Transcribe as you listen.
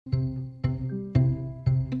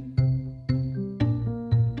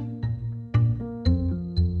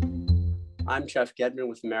I'm Jeff Gedman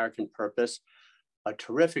with American Purpose. A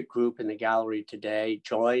terrific group in the gallery today,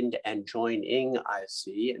 joined and joining, I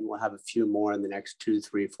see, and we'll have a few more in the next 2,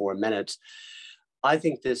 3, 4 minutes. I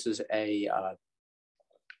think this is a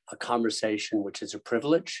conversation which is a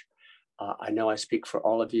privilege. I know I speak for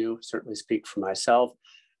all of you, certainly speak for myself.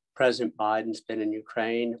 President Biden's been in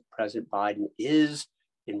Ukraine. President Biden is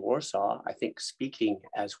in Warsaw, I think, speaking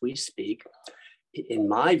as we speak. In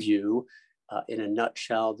my view, in a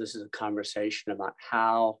nutshell, this is a conversation about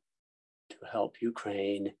how to help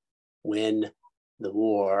Ukraine win the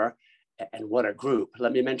war, and what a group.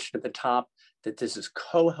 Let me mention at the top that this is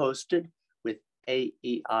co-hosted with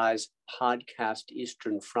AEI's podcast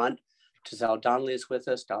Eastern Front. Giselle Donnelly is with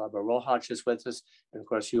us, Dalibor Rohac is with us, and of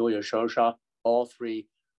course, Iulia Joja, all three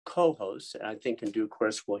co-hosts. And I think in due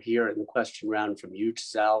course, we'll hear in the question round from you,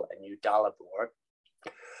 Giselle, and you, Dalibor.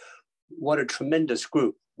 What a tremendous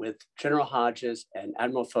group with General Hodges and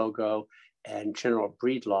Admiral Foggo and General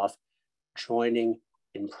Breedlove joining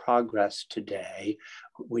in progress today.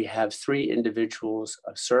 We have three individuals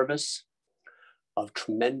of service, of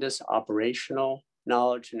tremendous operational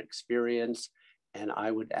knowledge and experience, and I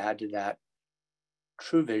would add to that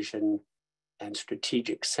true vision and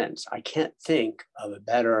strategic sense. I can't think of a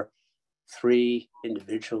better three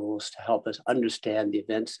individuals to help us understand the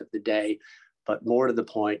events of the day, but more to the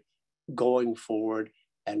point, going forward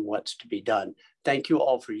and what's to be done. Thank you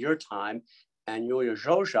all for your time. And Iulia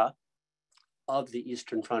Joja of the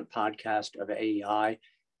Eastern Front podcast of AEI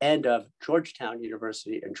and of Georgetown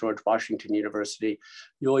University and George Washington University.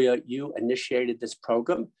 Iulia, you initiated this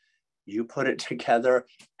program. You put it together,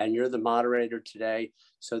 and you're the moderator today.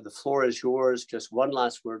 So the floor is yours. Just one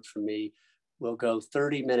last word from me. We'll go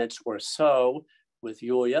 30 minutes or so with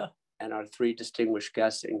Iulia and our three distinguished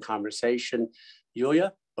guests in conversation.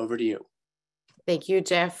 Iulia, over to you. Thank you,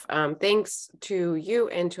 Jeff. Thanks to you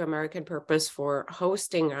and to American Purpose for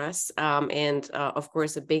hosting us. Of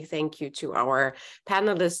course, a big thank you to our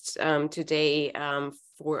panelists today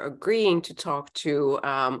for agreeing to talk to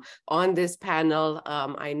on this panel.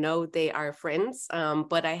 I know they are friends,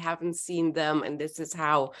 but I haven't seen them, and this is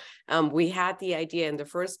how we had the idea in the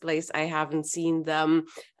first place. I haven't seen them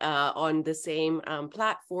on the same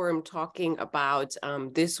platform talking about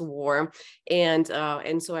this war, and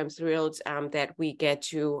so I'm thrilled that we get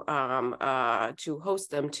to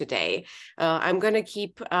host them today. I'm going to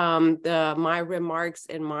keep my remarks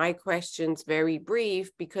and my questions very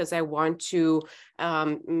brief because I want to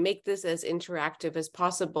make this as interactive as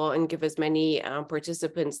possible and give as many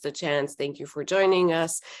participants the chance, thank you for joining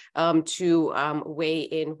us, to weigh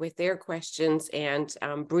in with their questions and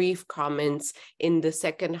brief comments in the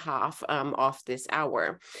second half of this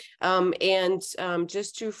hour.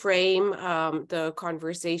 Just to frame the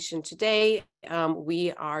conversation today,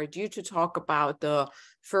 we are due to talk about the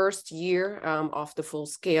first year of the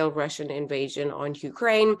full-scale Russian invasion on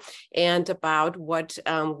Ukraine and about what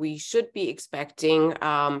we should be expecting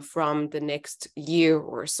from the next year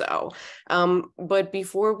or so. But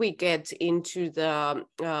before we get into the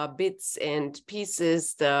bits and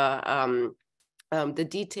pieces, the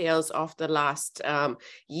details of the last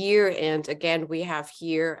year. And again, we have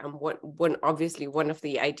here obviously one of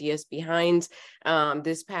the ideas behind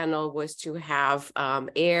this panel was to have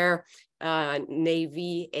air,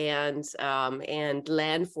 Navy and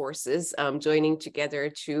land forces joining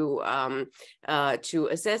together to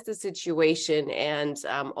assess the situation, and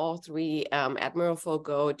all three, Admiral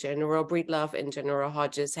Foggo, General Breedlove, and General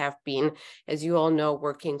Hodges, have been, as you all know,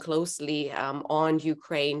 working closely on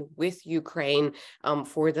Ukraine with Ukraine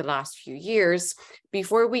for the last few years.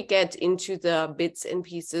 Before we get into the bits and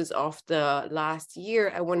pieces of the last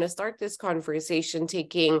year, I want to start this conversation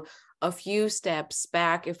taking a few steps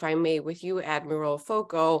back, if I may, with you, Admiral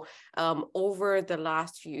Foggo, over the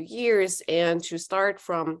last few years, and to start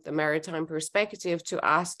from the maritime perspective to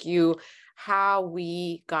ask you how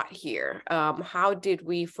we got here. How did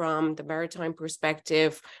we, from the maritime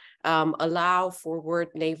perspective, allow forward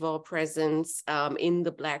naval presence in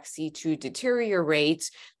the Black Sea to deteriorate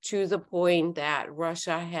to the point that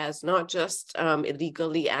Russia has not just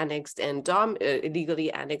illegally annexed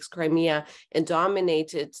Crimea and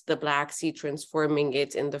dominated the Black Sea, transforming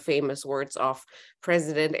it, in the famous words of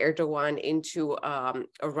President Erdogan, into a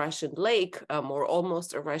Russian lake, or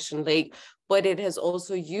almost a Russian lake, but it has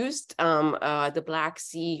also used the Black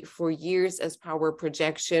Sea for years as power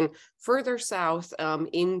projection further south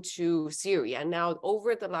into Syria. Now,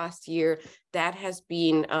 over the last year, that has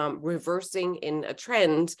been reversing in a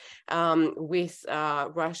trend with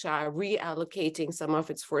Russia reallocating some of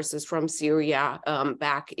its forces from Syria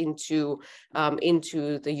back into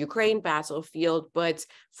the Ukraine battlefield. But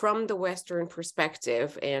from the Western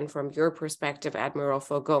perspective and from your perspective, Admiral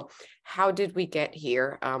Foggo, how did we get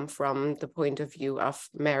here from the point of view of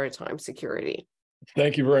maritime security?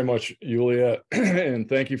 Thank you very much, Iulia, and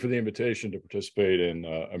thank you for the invitation to participate in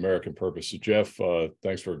American Purpose. So Jeff,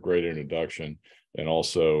 thanks for a great introduction, and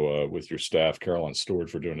also with your staff, Caroline Stewart,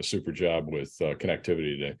 for doing a super job with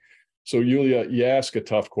connectivity today. So Iulia, you ask a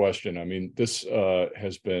tough question. I mean, this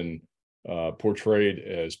has been portrayed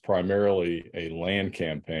as primarily a land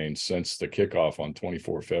campaign since the kickoff on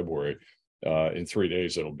 24 February. In 3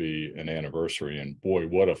 days, it'll be an anniversary, and boy,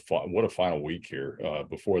 what a final week here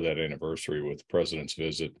before that anniversary, with the president's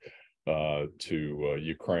visit to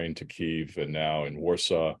Ukraine, to Kyiv, and now in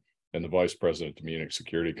Warsaw, and the vice president to Munich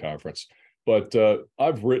Security Conference. But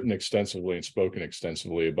I've written extensively and spoken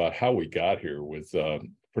extensively about how we got here with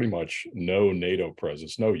pretty much no NATO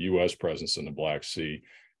presence, no U.S. presence in the Black Sea.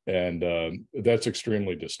 And that's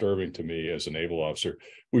extremely disturbing to me as a naval officer.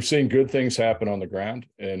 We've seen good things happen on the ground,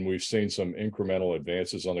 and we've seen some incremental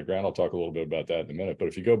advances on the ground. I'll talk a little bit about that in a minute. But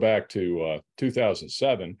if you go back to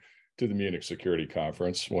 2007, to the Munich Security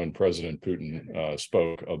Conference, when President Putin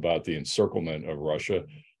spoke about the encirclement of Russia,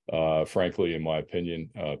 frankly, in my opinion,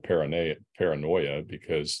 paranoia,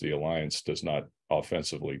 because the alliance does not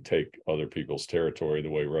offensively take other people's territory the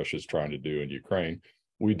way Russia is trying to do in Ukraine.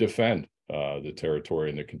 We defend the territory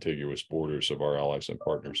and the contiguous borders of our allies and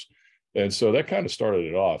partners. And so that kind of started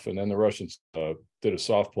it off. And then the Russians did a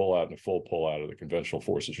soft pullout and a full pullout of the Conventional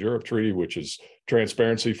Forces Europe Treaty, which is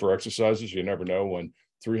transparency for exercises. You never know when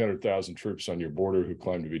 300,000 troops on your border who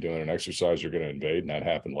claim to be doing an exercise are going to invade. And that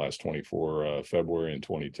happened last 24 February and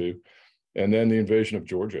 22. And then the invasion of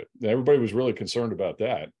Georgia. Everybody was really concerned about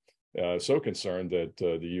that. So concerned that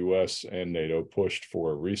the U.S. and NATO pushed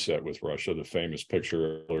for a reset with Russia. The famous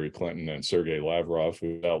picture of Hillary Clinton and Sergei Lavrov,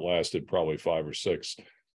 who outlasted probably 5 or 6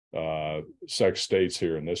 sex states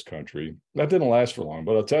here in this country. That didn't last for long,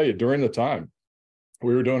 but I'll tell you, during the time,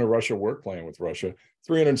 we were doing a Russia work plan with Russia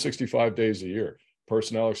 365 days a year.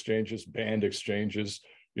 Personnel exchanges, band exchanges,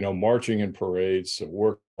 marching in parades,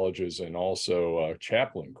 work colleges, and also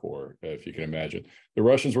chaplain corps, if you can imagine. The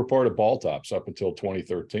Russians were part of Baltops up until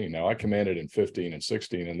 2013. Now, I commanded in 15 and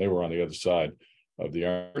 16, and they were on the other side of the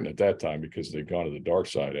Iron at that time because they'd gone to the dark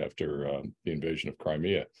side after the invasion of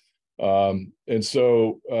Crimea. And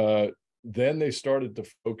so then they started to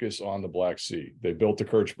focus on the Black Sea. They built the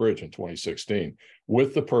Kerch Bridge in 2016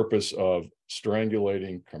 with the purpose of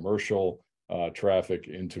strangulating commercial traffic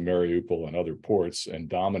into Mariupol and other ports and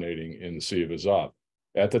dominating in the Sea of Azov.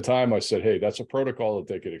 At the time, I said, hey, that's a protocol that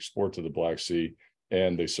they could export to the Black Sea,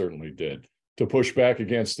 and they certainly did. To push back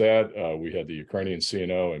against that, we had the Ukrainian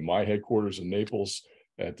CNO in my headquarters in Naples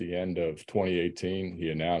at the end of 2018. He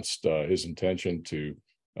announced his intention to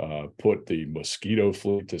put the Mosquito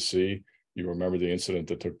fleet to sea. You remember the incident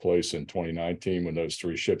that took place in 2019 when those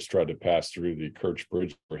 3 ships tried to pass through the Kerch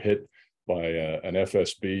Bridge, were hit by an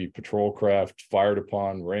FSB patrol craft, fired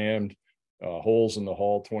upon, rammed, holes in the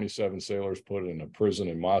hull, 27 sailors put in a prison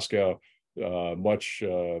in Moscow, much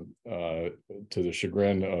to the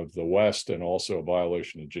chagrin of the West, and also a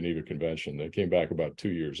violation of the Geneva Convention. They came back about 2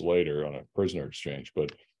 years later on a prisoner exchange,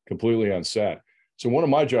 but completely unsat. So one of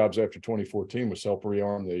my jobs after 2014 was to help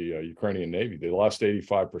rearm the Ukrainian Navy. They lost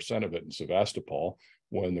 85% of it in Sevastopol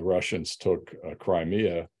when the Russians took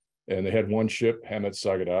Crimea. And they had one ship, Hemet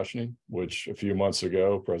Sagadashny, which a few months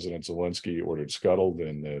ago, President Zelensky ordered scuttled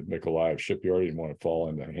in the Mykolaiv shipyard. He didn't want to fall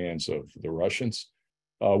in the hands of the Russians.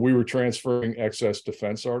 We were transferring excess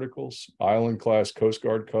defense articles, island-class Coast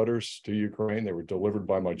Guard cutters to Ukraine. They were delivered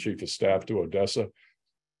by my chief of staff to Odessa.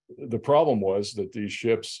 The problem was that these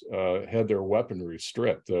ships had their weaponry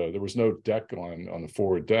stripped. There was no deck on the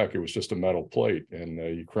forward deck. It was just a metal plate, and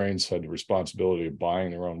Ukrainians had the responsibility of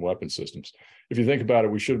buying their own weapon systems. If you think about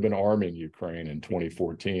it, we should have been arming Ukraine in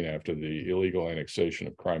 2014 after the illegal annexation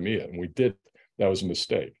of Crimea, and we did. That was a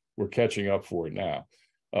mistake. We're catching up for it now.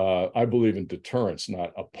 I believe in deterrence,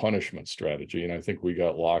 not a punishment strategy, and I think we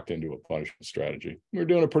got locked into a punishment strategy. We're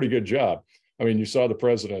doing a pretty good job. I mean, you saw the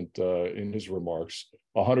president in his remarks,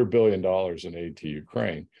 $100 billion in aid to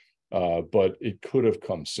Ukraine, but it could have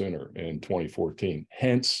come sooner in 2014,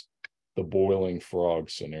 hence the boiling frog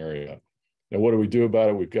scenario. Now, what do we do about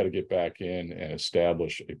it? We've got to get back in and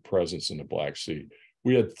establish a presence in the Black Sea.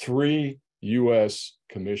 We had 3 U.S.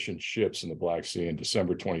 commissioned ships in the Black Sea in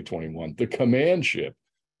December 2021, the command ship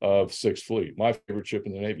of 6th Fleet, my favorite ship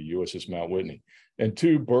in the Navy, USS Mount Whitney, and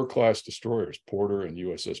 2 Burke-class destroyers, Porter and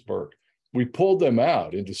USS Burke. We pulled them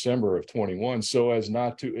out in December of 21 so as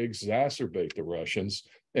not to exacerbate the Russians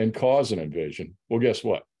and cause an invasion. Well, guess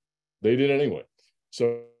what? They did anyway.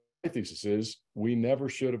 So my thesis is we never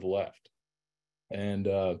should have left. And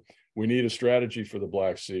we need a strategy for the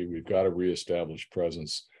Black Sea. We've got to reestablish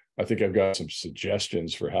presence. I think I've got some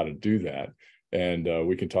suggestions for how to do that. And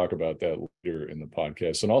we can talk about that later in the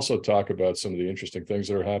podcast, and also talk about some of the interesting things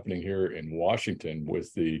that are happening here in Washington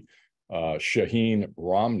with the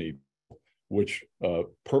Shaheen-Romney, which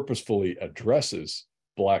purposefully addresses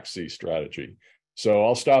Black Sea strategy. So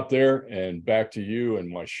I'll stop there and back to you and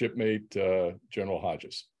my shipmate, General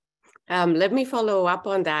Hodges. Let me follow up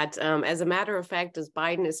on that. As a matter of fact, as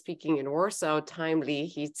Biden is speaking in Warsaw timely,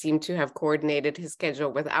 he seemed to have coordinated his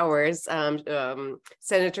schedule with ours. Senator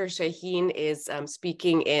Shaheen is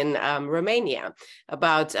speaking in Romania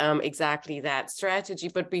about exactly that strategy.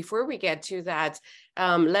 But before we get to that,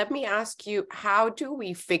 let me ask you, how do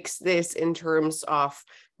we fix this in terms of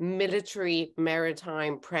military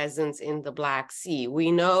maritime presence in the Black Sea?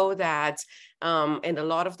 We know that, and a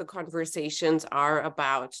lot of the conversations are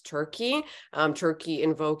about Turkey, Turkey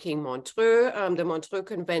invoking Montreux, the Montreux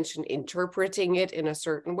Convention interpreting it in a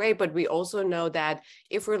certain way. But we also know that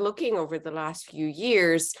if we're looking over the last few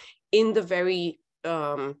years, in the very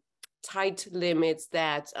tight limits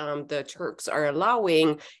that the Turks are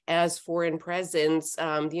allowing as foreign presence,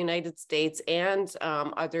 the United States and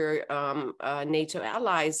other NATO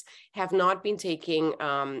allies have not been taking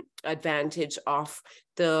advantage of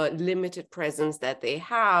the limited presence that they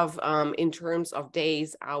have in terms of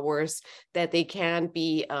days, hours that they can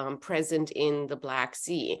be present in the Black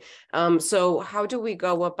Sea. So how do we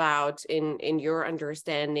go about, in your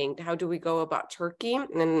understanding, how do we go about Turkey,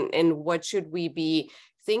 and what should we be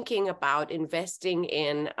thinking about investing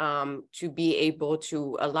in to be able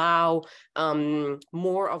to allow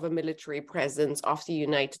more of a military presence of the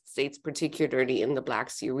United States, particularly in the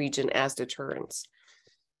Black Sea region, as deterrence?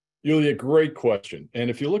 Iulia, great question.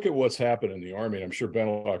 And if you look at what's happened in the Army, and I'm sure Ben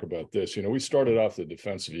will talk about this, we started off the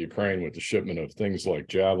defense of Ukraine with the shipment of things like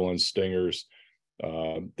javelins, stingers.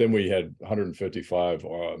 Then we had 155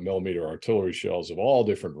 millimeter artillery shells of all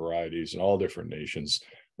different varieties and all different nations,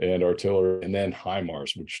 and artillery, and then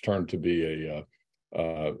HIMARS, which turned to be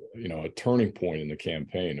a turning point in the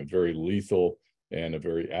campaign, a very lethal and a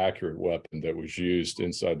very accurate weapon that was used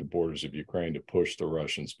inside the borders of Ukraine to push the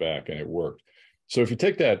Russians back, and it worked. So if you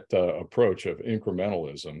take that approach of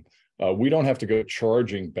incrementalism, we don't have to go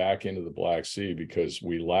charging back into the Black Sea because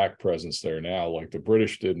we lack presence there now, like the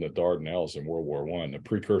British did in the Dardanelles in World War I, the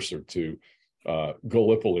precursor to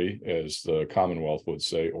Gallipoli, as the Commonwealth would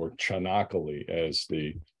say, or Çanakkale, as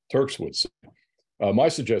the Turks would say. My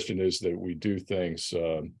suggestion is that we do things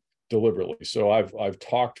deliberately. So I've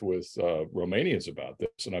talked with Romanians about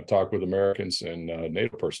this, and I've talked with Americans and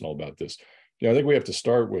NATO personnel about this. I think we have to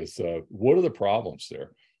start with what are the problems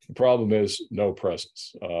there? The problem is no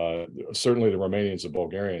presence. Certainly the Romanians and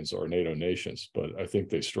Bulgarians are NATO nations, but I think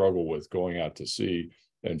they struggle with going out to sea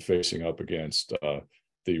and facing up against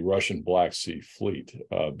the Russian Black Sea fleet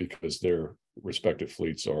because their respective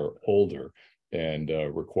fleets are older and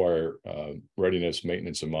require readiness,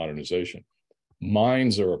 maintenance, and modernization.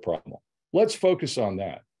 Mines are a problem. Let's focus on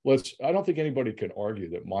that. I don't think anybody can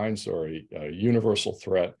argue that mines are a universal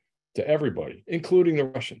threat to everybody, including the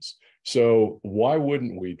Russians. So why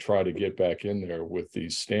wouldn't we try to get back in there with the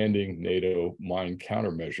standing NATO Mine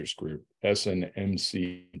Countermeasures Group,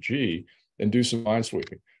 SNMCG, and do some mine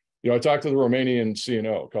sweeping? I talked to the Romanian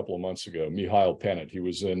CNO a couple of months ago, Mihail Penit. He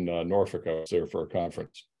was in Norfolk. I was there for a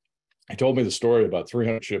conference. He told me the story about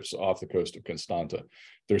 300 ships off the coast of Constanta.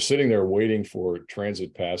 They're sitting there waiting for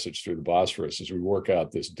transit passage through the Bosphorus as we work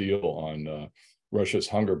out this deal on Russia's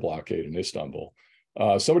hunger blockade in Istanbul.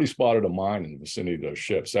 Somebody spotted a mine in the vicinity of those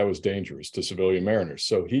ships. That was dangerous to civilian mariners.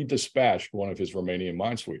 So he dispatched one of his Romanian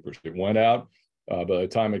minesweepers. It went out. By the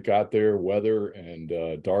time it got there, weather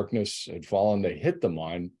and darkness had fallen. They hit the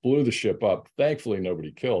mine, blew the ship up. Thankfully,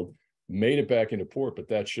 nobody killed, made it back into port, but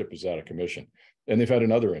that ship is out of commission. And they've had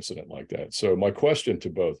another incident like that. So my question to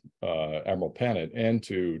both Admiral Penit and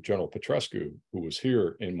to General Petrescu, who was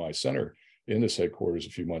here in my center in this headquarters a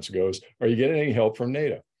few months ago, is, are you getting any help from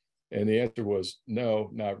NATO? And the answer was, no,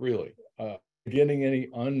 not really. Getting any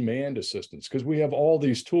unmanned assistance, because we have all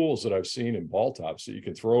these tools that I've seen in Baltops that you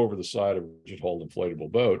can throw over the side of a rigid-hulled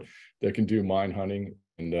inflatable boat that can do mine hunting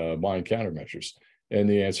and mine countermeasures. And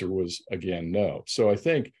the answer was, again, no. So I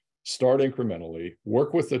think start incrementally,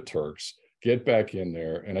 work with the Turks, get back in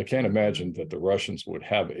there. And I can't imagine that the Russians would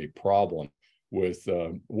have a problem with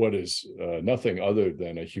what is nothing other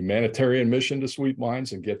than a humanitarian mission to sweep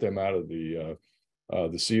mines and get them out of the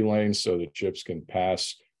sea lanes so that ships can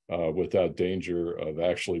pass without danger of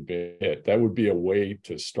actually being hit. That would be a way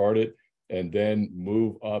to start it and then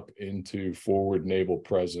move up into forward naval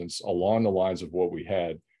presence along the lines of what we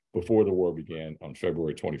had before the war began on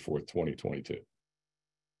February 24th, 2022.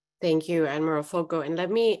 Thank you, Admiral Foggo. And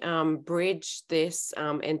let me bridge this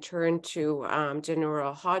and turn to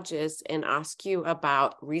General Hodges and ask you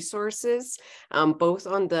about resources, both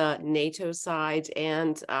on the NATO side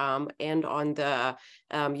and on the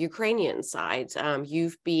Ukrainian side.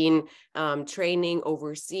 You've been training,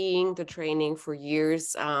 overseeing the training for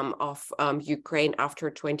years of Ukraine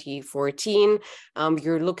after 2014.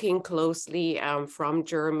 You're looking closely from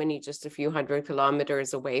Germany, just a few hundred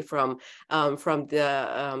kilometers away from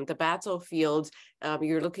the battlefield.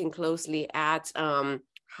 You're looking closely at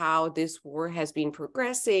how this war has been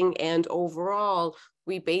progressing, and overall,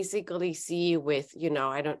 we basically see with,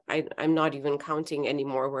 I'm not even counting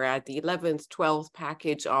anymore. We're at the 11th, 12th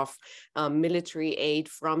package of military aid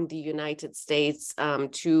from the United States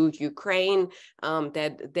to Ukraine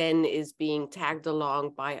that then is being tagged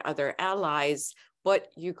along by other allies. But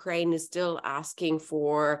Ukraine is still asking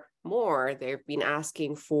for more. They've been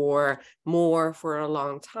asking for more for a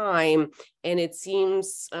long time. And it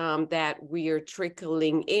seems that we are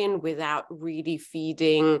trickling in without really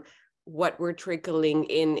feeding what we're trickling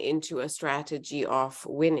into a strategy of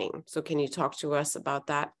winning. So can you talk to us about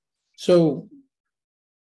that? So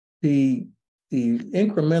the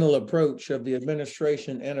incremental approach of the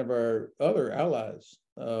administration and of our other allies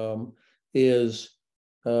is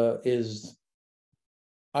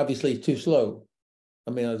obviously too slow.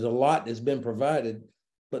 I mean, there's a lot that's been provided,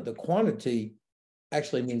 but the quantity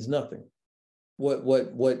actually means nothing.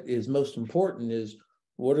 What is most important is,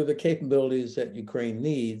 what are the capabilities that Ukraine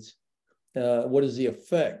needs? What is the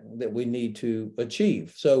effect that we need to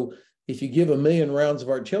achieve? So if you give 1 million rounds of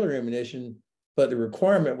artillery ammunition, but the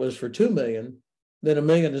requirement was for 2 million, then 1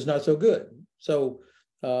 million is not so good. So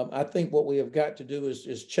I think what we have got to do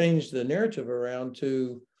is change the narrative around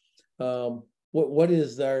to what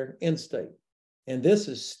is our end state. And this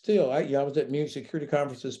is still, I was at Munich Security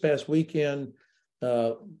Conference this past weekend,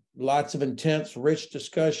 lots of intense, rich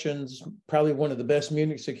discussions, probably one of the best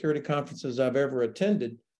Munich security conferences I've ever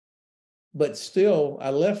attended. But still, I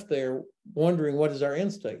left there wondering, what is our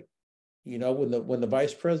end state? When the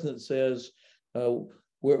vice president says, we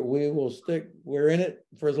will stick, we're in it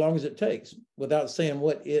for as long as it takes, without saying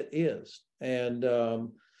what it is. And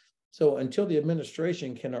so until the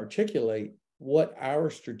administration can articulate what our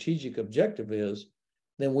strategic objective is,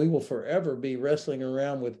 then we will forever be wrestling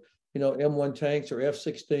around with, M1 tanks or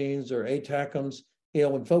F-16s or ATACMs,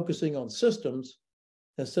 and focusing on systems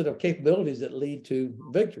instead of capabilities that lead to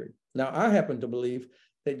victory. Now, I happen to believe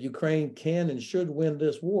that Ukraine can and should win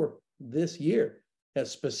this war this year, and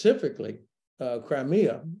specifically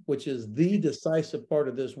Crimea, which is the decisive part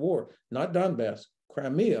of this war, not Donbass.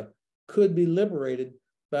 Crimea could be liberated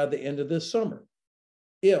by the end of this summer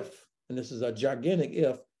if, and this is a gigantic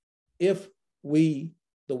if we,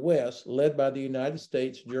 the West, led by the United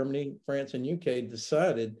States, Germany, France, and UK,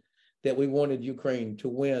 decided that we wanted Ukraine to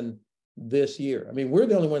win this year. I mean, we're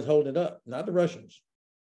the only ones holding it up, not the Russians.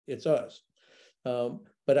 It's us.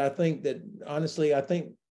 But I think that, honestly,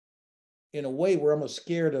 in a way, we're almost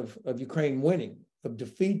scared of Ukraine winning, of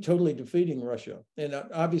totally defeating Russia. And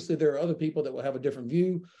obviously, there are other people that will have a different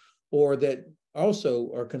view, or that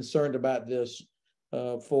also are concerned about this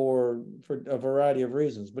for a variety of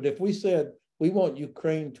reasons. But if we said we want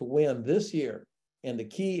Ukraine to win this year, and the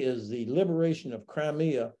key is the liberation of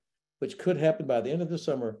Crimea, which could happen by the end of the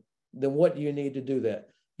summer, then what do you need to do that?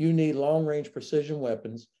 You need long-range precision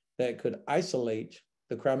weapons that could isolate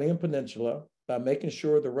the Crimean Peninsula by making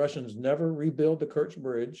sure the Russians never rebuild the Kerch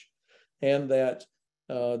Bridge, and that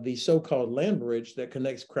the so-called land bridge that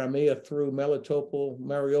connects Crimea through Melitopol,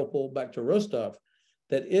 Mariupol, back to Rostov,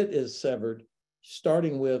 that it is severed,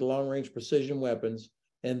 starting with long-range precision weapons,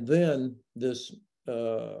 and then this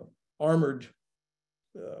armored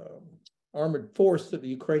force that the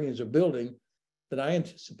Ukrainians are building that I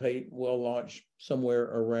anticipate will launch somewhere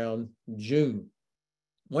around June.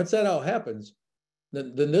 Once that all happens,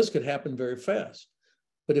 then this could happen very fast.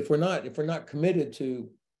 But if we're not committed to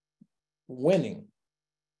winning,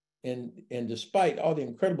 and despite all the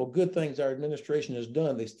incredible good things our administration has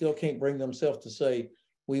done, they still can't bring themselves to say,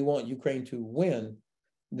 we want Ukraine to win,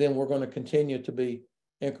 then we're going to continue to be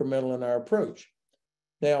incremental in our approach.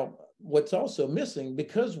 Now, what's also missing,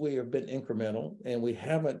 because we have been incremental and we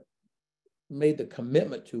haven't made the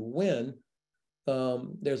commitment to win,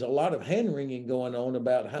 there's a lot of hand-wringing going on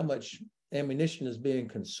about how much ammunition is being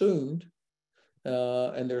consumed.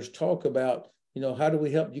 And there's talk about, how do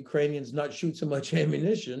we help Ukrainians not shoot so much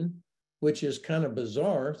ammunition? which is kind of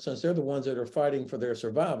bizarre since they're the ones that are fighting for their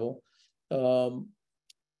survival. And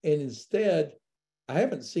instead, I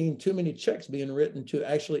haven't seen too many checks being written to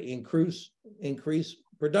actually increase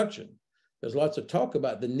production. There's lots of talk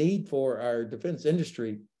about the need for our defense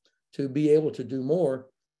industry to be able to do more,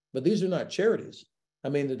 but these are not charities. I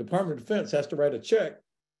mean, the Department of Defense has to write a check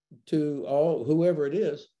to whoever it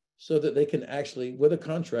is so that they can actually, with a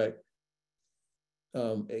contract,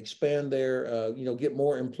 expand their, get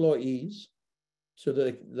more employees so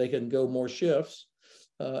that they can go more shifts,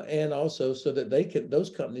 and also so that those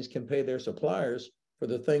companies can pay their suppliers for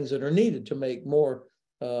the things that are needed to make more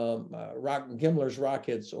Gimler's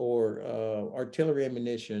rockets or artillery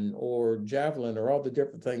ammunition or javelin or all the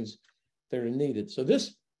different things that are needed. So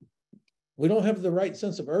we don't have the right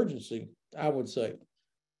sense of urgency, I would say.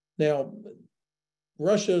 Now,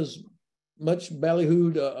 Russia's much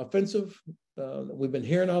ballyhooed offensive we've been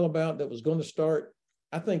hearing all about that was going to start,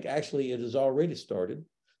 I think actually it has already started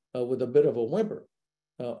with a bit of a whimper.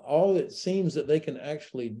 All it seems that they can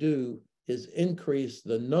actually do is increase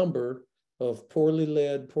the number of poorly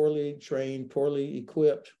led, poorly trained, poorly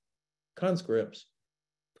equipped conscripts,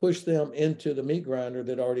 push them into the meat grinder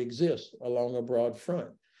that already exists along a broad front.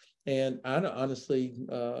 And I honestly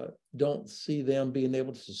don't see them being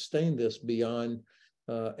able to sustain this beyond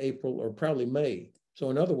April or probably May. So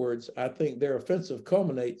in other words, I think their offensive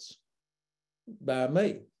culminates by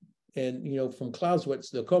May. And, from Clausewitz,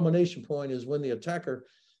 the culmination point is when the attacker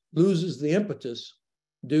loses the impetus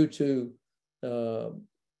due to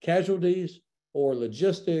casualties or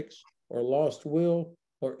logistics or lost will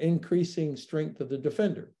or increasing strength of the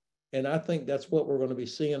defender. And I think that's what we're going to be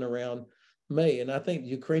seeing around May. And I think the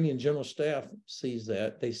Ukrainian General Staff sees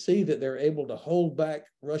that. They see that they're able to hold back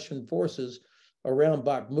Russian forces around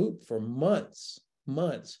Bakhmut for months.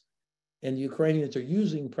 And the Ukrainians are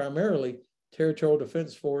using primarily Territorial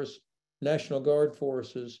Defense Force, National Guard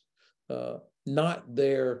forces, not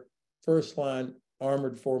their first line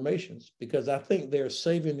armored formations, because I think they're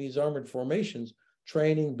saving these armored formations,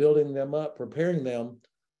 training, building them up, preparing them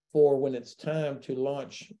for when it's time to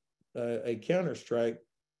launch a counterstrike.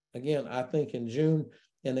 Again, I think in June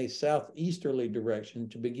in a southeasterly direction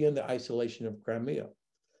to begin the isolation of Crimea.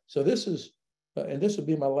 So this is, and this would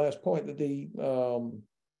be my last point, that the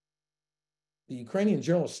Ukrainian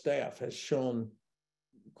General Staff has shown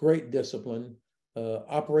great discipline,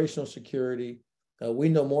 operational security. We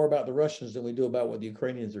know more about the Russians than we do about what the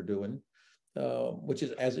Ukrainians are doing, which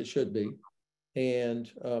is as it should be. And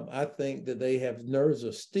I think that they have nerves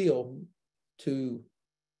of steel to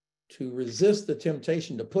resist the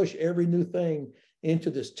temptation to push every new thing into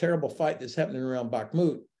this terrible fight that's happening around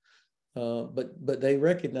Bakhmut. But they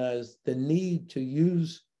recognize the need to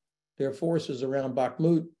use their forces around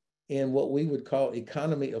Bakhmut in what we would call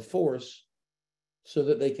economy of force so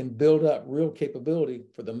that they can build up real capability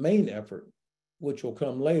for the main effort, which will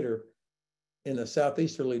come later in a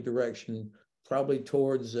southeasterly direction, probably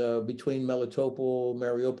towards between Melitopol,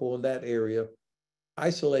 Mariupol, and that area,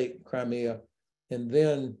 isolate Crimea, and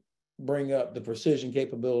then bring up the precision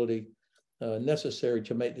capability necessary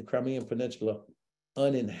to make the Crimean Peninsula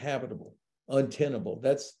uninhabitable, untenable.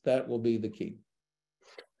 That will be the key.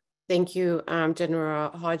 Thank you,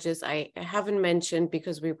 General Hodges. I haven't mentioned,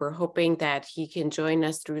 because we were hoping that he can join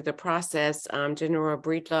us through the process. General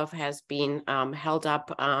Breedlove has been held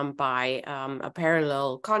up by a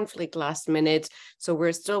parallel conflict last minute, so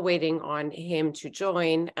we're still waiting on him to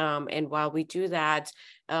join. And while we do that,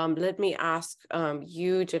 let me ask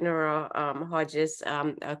you, General Hodges,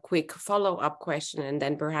 a quick follow-up question, and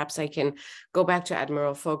then perhaps I can go back to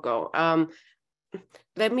Admiral Foggo.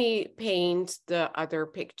 Let me paint the other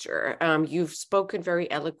picture. You've spoken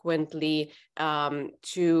very eloquently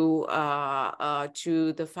to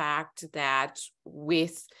the fact that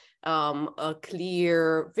with a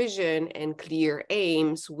clear vision and clear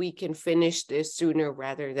aims, we can finish this sooner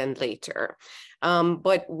rather than later.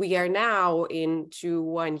 But we are now into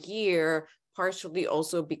 1 year, partially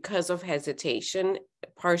also because of hesitation,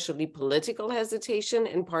 partially political hesitation,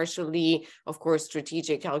 and partially, of course,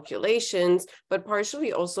 strategic calculations, but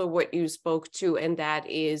partially also what you spoke to, and that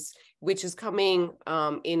is, which is coming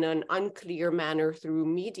in an unclear manner through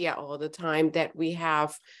media all the time, that we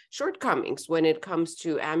have shortcomings when it comes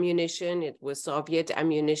to ammunition. It was Soviet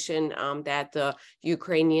ammunition that the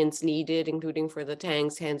Ukrainians needed, including for the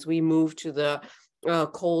tanks. Hence, we moved to the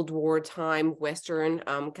Cold War time Western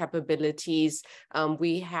capabilities.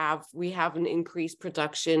 We haven't increased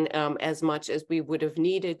production as much as we would have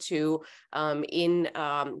needed to in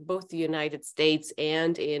both the United States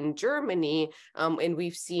and in Germany. And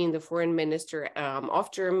we've seen the foreign minister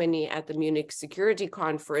of Germany at the Munich Security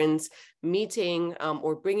Conference meeting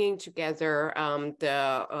or bringing together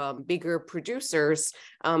the bigger producers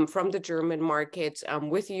from the German market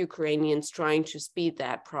with the Ukrainians, trying to speed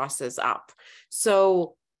that process up.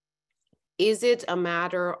 So is it a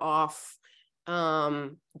matter of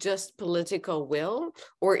just political will,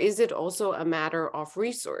 or is it also a matter of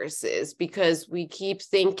resources? Because we keep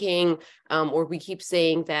thinking or we keep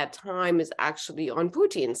saying that time is actually on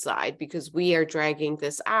Putin's side because we are dragging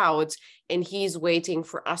this out and he's waiting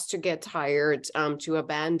for us to get tired to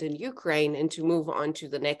abandon Ukraine and to move on to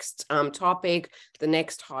the next topic, the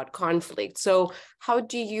next hot conflict. So how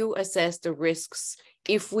do you assess the risks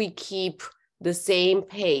if we keep the same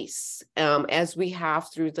pace as we have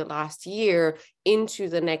through the last year into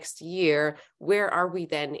the next year? Where are we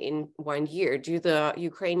then in 1 year? Do the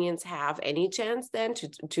Ukrainians have any chance then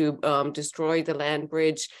to destroy the land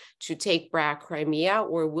bridge, to take back Crimea,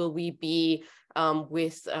 or will we be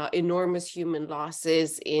with enormous human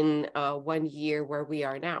losses in 1 year where we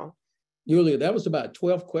are now? Iulia, that was about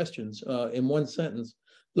 12 questions in one sentence.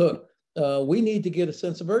 Look, we need to get a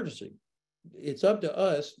sense of urgency. It's up to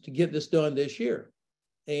us to get this done this year.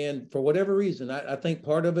 And for whatever reason, I think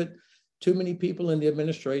part of it, too many people in the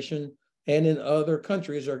administration and in other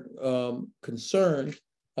countries are concerned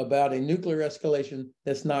about a nuclear escalation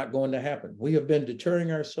that's not going to happen. We have been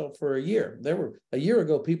deterring ourselves for a year. A year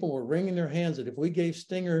ago, people were wringing their hands that if we gave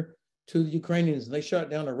Stinger to the Ukrainians and they shot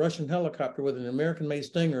down a Russian helicopter with an American-made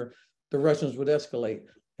Stinger, the Russians would escalate.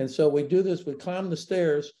 And so we do this, we climb the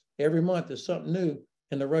stairs every month, there's something new,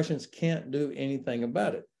 and the Russians can't do anything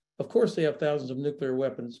about it. Of course, they have thousands of nuclear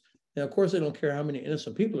weapons, and of course, they don't care how many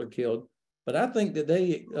innocent people are killed. But I think that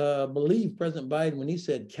they believe President Biden when he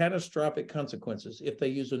said catastrophic consequences if they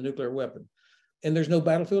use a nuclear weapon. And there's no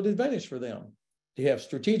battlefield advantage for them. They have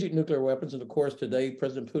strategic nuclear weapons, and of course, today,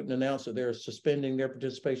 President Putin announced that they're suspending their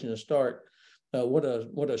participation in START. What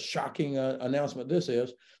a shocking announcement this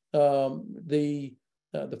is.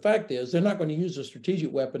 The fact is, they're not going to use a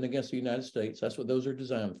strategic weapon against the United States. That's what those are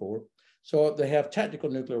designed for. So they have tactical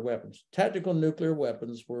nuclear weapons. Tactical nuclear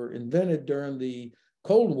weapons were invented during the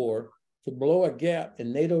Cold War to blow a gap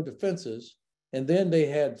in NATO defenses. And then they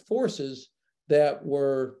had forces that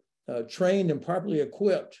were trained and properly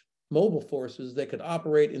equipped, mobile forces that could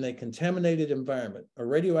operate in a contaminated environment, a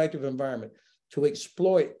radioactive environment, to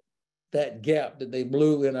exploit that gap that they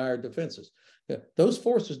blew in our defenses. Those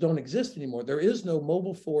forces don't exist anymore. There is no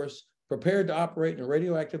mobile force prepared to operate in a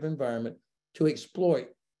radioactive environment to exploit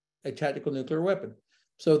a tactical nuclear weapon.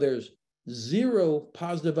 So there's zero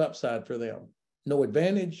positive upside for them, no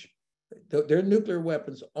advantage. Their nuclear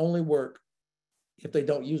weapons only work if they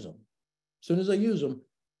don't use them. As soon as they use them,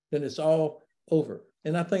 then it's all over.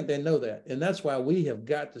 And I think they know that. And that's why we have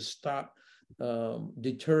got to stop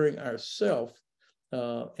deterring ourselves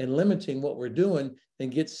and limiting what we're doing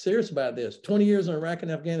and get serious about this. 20 years in Iraq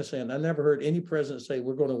and Afghanistan, I never heard any president say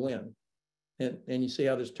we're going to win. And you see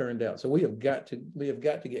how this turned out. So we have got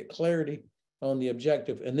to get clarity on the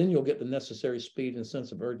objective, and then you'll get the necessary speed and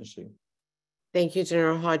sense of urgency. Thank you,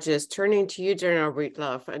 General Hodges. Turning to you, General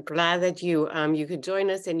Breedlove, I'm glad that you could join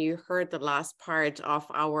us and you heard the last part of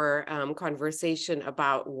our conversation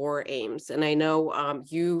about war aims. And I know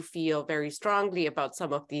you feel very strongly about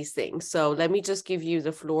some of these things. So let me just give you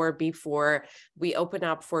the floor before we open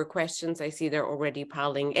up for questions. I see they're already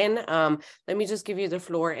piling in. Let me just give you the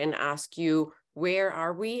floor and ask you, where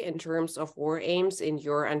are we in terms of war aims in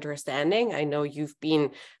your understanding? I know you've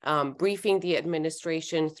been briefing the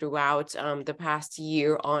administration throughout the past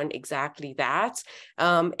year on exactly that.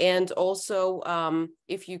 And also,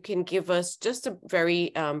 if you can give us just a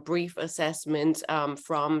very brief assessment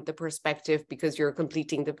from the perspective, because you're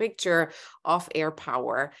completing the picture of air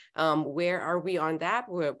power. Where are we on that?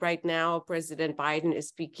 Right now, President Biden is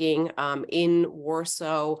speaking in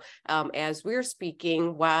Warsaw as we're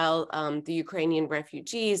speaking, while the Ukrainian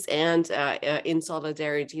refugees and in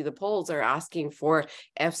solidarity, the Poles are asking for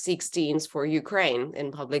F-16s for Ukraine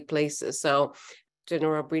in public places. So,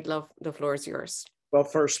 General Breedlove, the floor is yours. Well,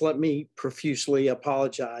 first, let me profusely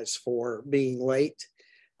apologize for being late.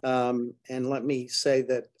 And let me say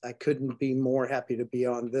that I couldn't be more happy to be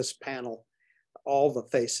on this panel. All the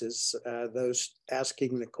faces, those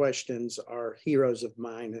asking the questions, are heroes of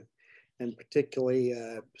mine. And particularly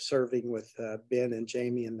serving with Ben and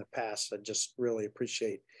Jamie in the past, I just really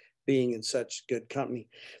appreciate being in such good company.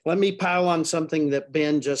 Let me pile on something that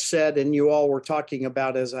Ben just said and you all were talking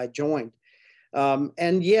about as I joined.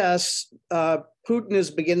 And yes, Putin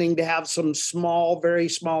is beginning to have some small, very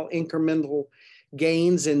small incremental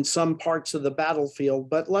gains in some parts of the battlefield,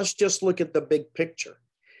 but let's just look at the big picture.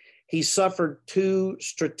 He suffered 2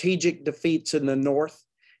 strategic defeats in the north.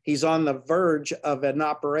 He's on the verge of an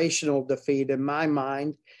operational defeat, in my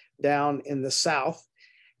mind, down in the south.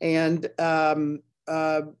 And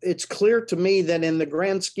it's clear to me that in the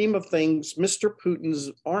grand scheme of things, Mr.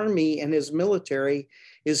 Putin's army and his military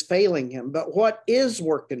is failing him. But what is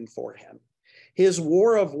working for him? His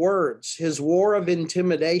war of words, his war of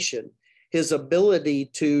intimidation, his ability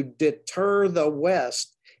to deter the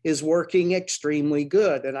West is working extremely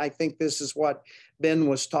good. And I think this is what Ben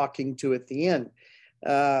was talking to at the end.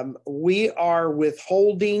 We are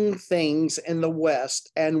withholding things in the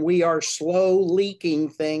West, and we are slow leaking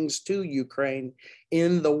things to Ukraine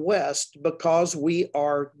in the West because we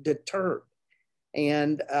are deterred.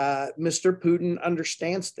 And Mr. Putin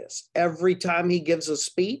understands this. Every time he gives a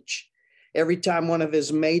speech, every time one of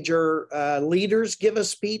his major leaders give a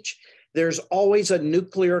speech, there's always a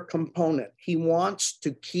nuclear component. He wants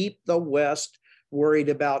to keep the West worried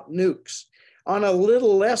about nukes. On a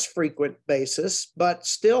little less frequent basis, but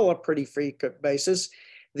still a pretty frequent basis,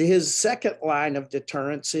 his second line of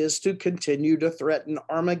deterrence is to continue to threaten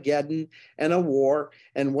Armageddon and a war,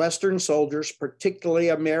 and Western soldiers, particularly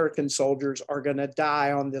American soldiers, are going to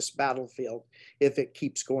die on this battlefield if it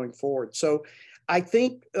keeps going forward. So I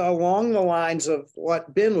think along the lines of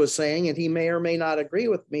what Ben was saying, and he may or may not agree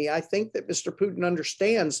with me, I think that Mr. Putin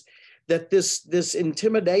understands that this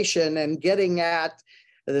intimidation and getting at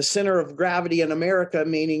the center of gravity in America,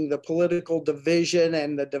 meaning the political division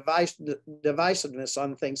and the divisiveness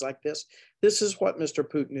on things like this, this is what Mr.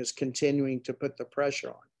 Putin is continuing to put the pressure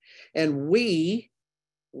on. And we,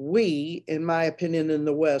 in my opinion, in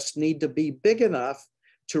the West, need to be big enough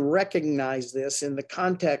to recognize this in the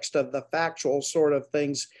context of the factual sort of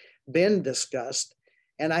things Ben discussed.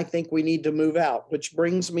 And I think we need to move out, which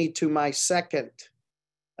brings me to my second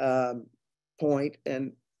point.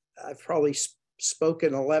 And I've probably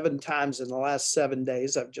spoken 11 times in the last 7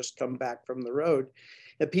 days. I've just come back from the road.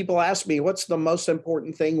 And people ask me, what's the most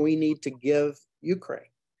important thing we need to give Ukraine?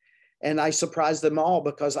 And I surprise them all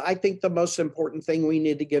because I think the most important thing we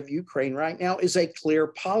need to give Ukraine right now is a clear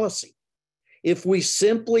policy. If we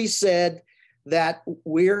simply said that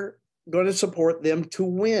we're going to support them to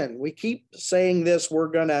win, we keep saying this, we're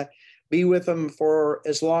going to be with them for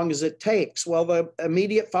as long as it takes. Well, the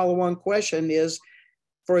immediate follow-on question is,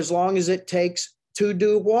 for as long as it takes to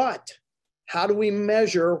do what? How do we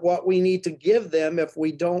measure what we need to give them if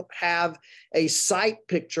we don't have a sight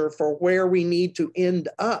picture for where we need to end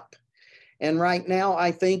up? And right now,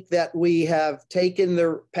 I think that we have taken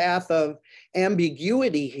the path of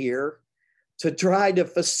ambiguity here to try to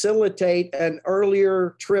facilitate an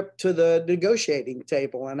earlier trip to the negotiating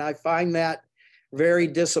table. And I find that very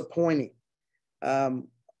disappointing.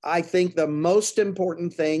 I think the most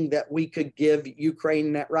important thing that we could give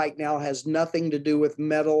Ukraine right now has nothing to do with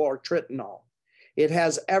metal or Tritonol. It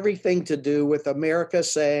has everything to do with America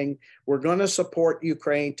saying we're going to support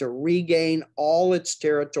Ukraine to regain all its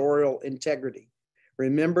territorial integrity.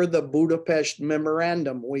 Remember the Budapest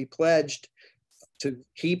Memorandum, we pledged to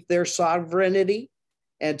keep their sovereignty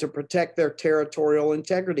and to protect their territorial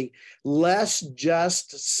integrity. Let's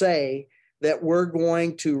just say that we're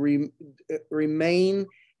going to remain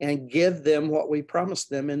and give them what we promised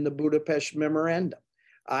them in the Budapest Memorandum.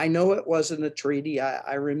 I know it wasn't a treaty.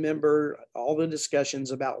 I remember all the discussions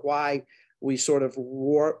about why we sort of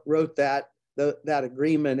wrote that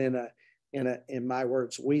agreement in my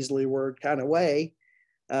words, Weasley word kind of way.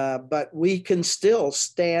 But we can still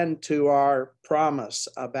stand to our promise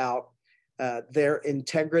about their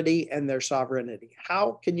integrity and their sovereignty.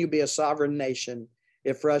 How can you be a sovereign nation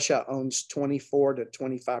if Russia owns 24 to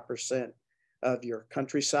 25% of your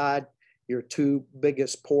countryside, your 2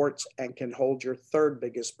 biggest ports, and can hold your 3rd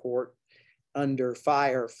biggest port under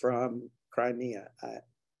fire from Crimea?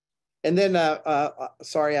 And then,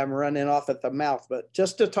 sorry, I'm running off at the mouth, but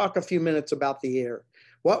just to talk a few minutes about the air.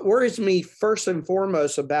 What worries me first and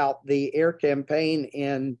foremost about the air campaign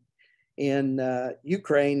in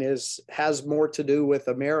Ukraine has more to do with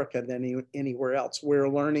America than anywhere else. We're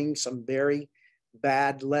learning some very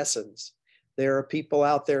bad lessons. There are people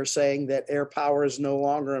out there saying that air power is no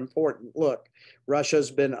longer important. Look,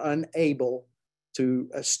 Russia's been unable to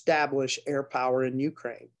establish air power in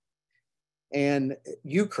Ukraine. And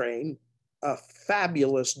Ukraine, a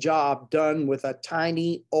fabulous job done with a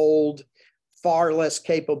tiny, old, far less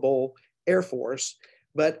capable Air Force,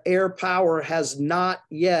 but air power has not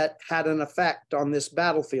yet had an effect on this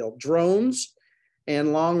battlefield. Drones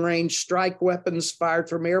and long-range strike weapons fired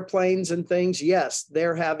from airplanes and things, yes,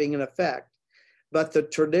 they're having an effect. But the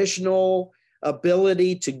traditional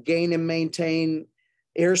ability to gain and maintain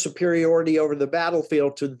air superiority over the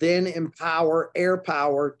battlefield to then empower air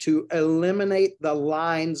power to eliminate the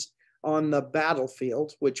lines on the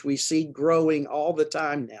battlefield, which we see growing all the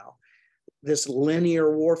time now, this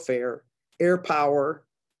linear warfare, air power,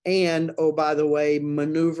 and, oh, by the way,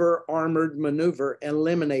 armored maneuver,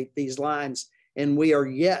 eliminate these lines. And we are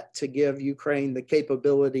yet to give Ukraine the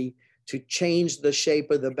capability to change the shape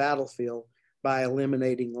of the battlefield by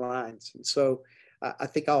eliminating lines. And so I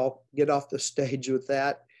think I'll get off the stage with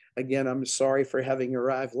that. Again, I'm sorry for having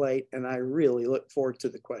arrived late, and I really look forward to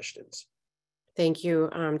the questions. Thank you,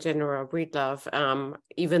 General Breedlove.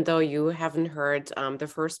 Even though you haven't heard the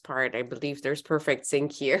first part, I believe there's perfect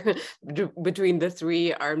sync here between the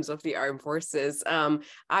three arms of the armed forces. I'm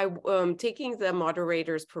taking the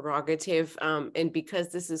moderator's prerogative, and because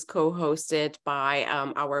this is co-hosted by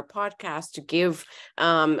our podcast, to give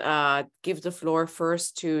the floor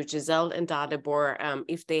first to Giselle and Dalibor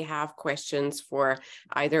if they have questions for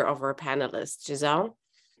either of our panelists. Giselle?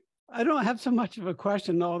 I don't have so much of a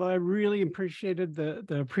question, although I really appreciated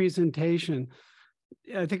the presentation.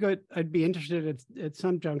 I think I'd be interested at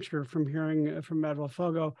some juncture from hearing from Admiral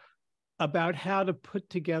Foggo about how to put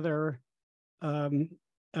together a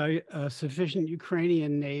sufficient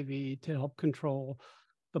Ukrainian Navy to help control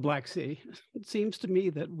the Black Sea. It seems to me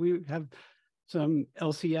that we have some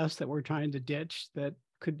LCS that we're trying to ditch that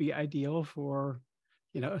could be ideal for,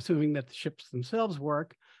 assuming that the ships themselves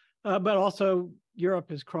work. But also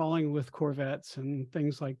Europe is crawling with corvettes and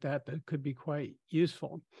things like that that could be quite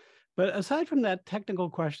useful. But aside from that technical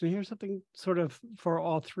question, here's something sort of for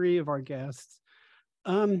all three of our guests.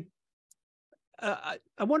 I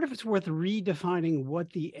wonder if it's worth redefining what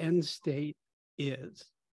the end state is.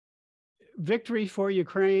 Victory for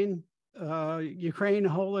Ukraine, Ukraine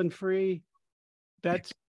whole and free,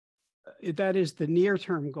 that is the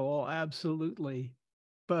near-term goal, absolutely.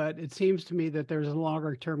 But it seems to me that there's a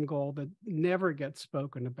longer-term goal that never gets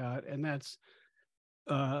spoken about, and that's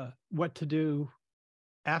what to do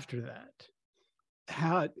after that.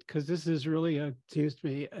 How, because this is really seems to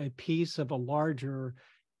me a piece of a larger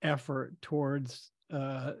effort towards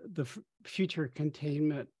the future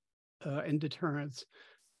containment and deterrence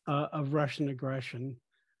of Russian aggression.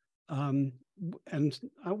 And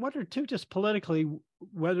I wonder too, just politically,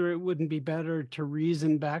 whether it wouldn't be better to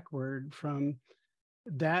reason backward from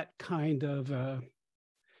that kind of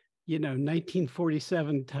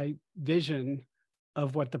 1947 type vision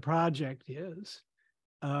of what the project is,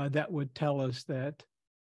 that would tell us that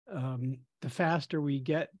the faster we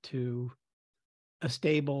get to a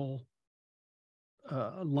stable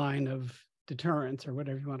line of deterrence, or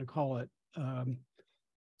whatever you want to call it,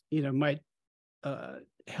 might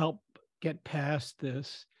help get past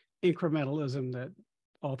this incrementalism that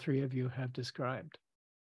all three of you have described.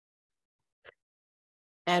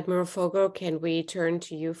 Admiral Foggo, can we turn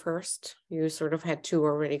to you first? You sort of had two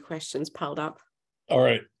already questions piled up. All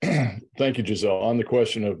right. Thank you, Giselle. On the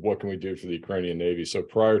question of what can we do for the Ukrainian Navy. So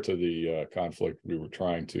prior to the conflict, we were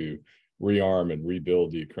trying to rearm and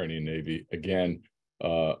rebuild the Ukrainian Navy. Again,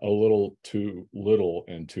 a little too little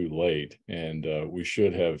and too late. And we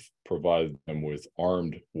should have provided them with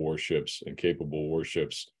armed warships and capable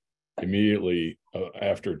warships immediately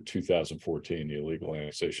after 2014, the illegal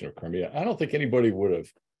annexation of Crimea. I don't think anybody would have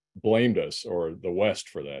blamed us or the West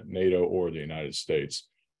for that, NATO or the United States.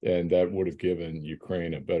 And that would have given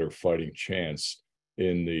Ukraine a better fighting chance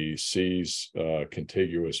in the seas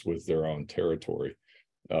contiguous with their own territory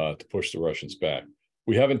to push the Russians back.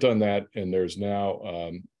 We haven't done that. And there's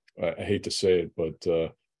now, I hate to say it,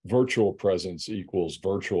 but virtual presence equals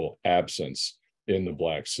virtual absence in the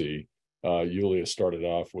Black Sea. Iulia started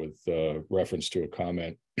off with reference to a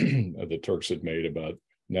comment the Turks had made about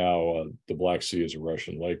now the Black Sea is a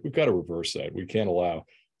Russian lake. We've got to reverse that. We can't allow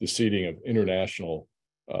the ceding of international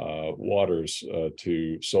waters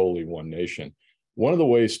to solely one nation. One of the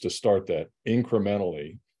ways to start that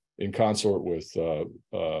incrementally, in consort with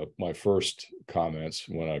my first comments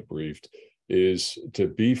when I briefed, is to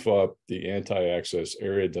beef up the anti-access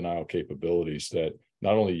area denial capabilities that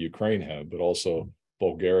not only Ukraine have, but also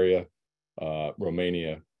Bulgaria,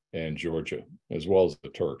 Romania, and Georgia, as well as the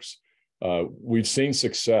Turks. We've seen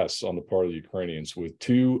success on the part of the Ukrainians with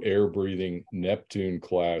 2 air-breathing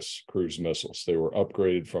Neptune-class cruise missiles. They were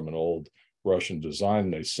upgraded from an old Russian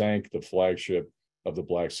design. They sank the flagship of the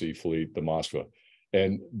Black Sea Fleet, the Moskva.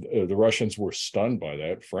 And the Russians were stunned by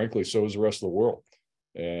that. Frankly, so was the rest of the world.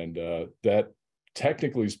 And that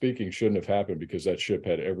technically speaking, shouldn't have happened because that ship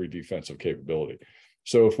had every defensive capability.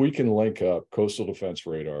 So if we can link up coastal defense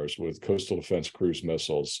radars with coastal defense cruise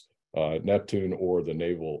missiles, Neptune or the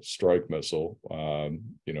naval strike missile,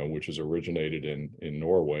 which is originated in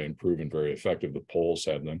Norway and proven very effective. The Poles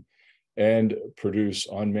have them, and produce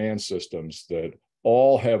unmanned systems that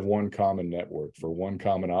all have one common network for one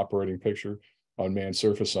common operating picture: unmanned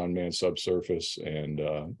surface, unmanned subsurface, and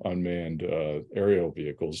unmanned aerial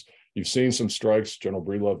vehicles. You've seen some strikes. General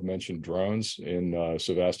Breedlove mentioned drones in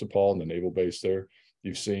Sevastopol and the naval base there.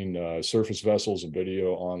 You've seen surface vessels and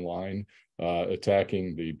video online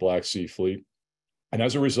attacking the Black Sea Fleet. And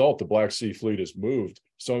as a result, the Black Sea Fleet has moved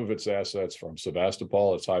some of its assets from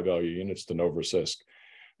Sevastopol, its high-value units, to Novorossiysk.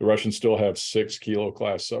 The Russians still have 6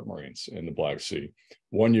 Kilo-class submarines in the Black Sea.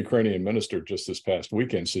 One Ukrainian minister just this past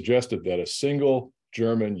weekend suggested that a single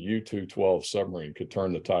German U-212 submarine could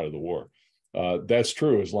turn the tide of the war. That's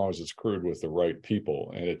true as long as it's crewed with the right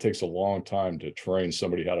people, and it takes a long time to train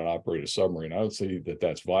somebody how to operate a submarine. I don't see that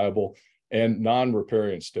that's viable. And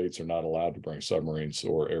non-riparian states are not allowed to bring submarines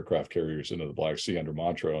or aircraft carriers into the Black Sea under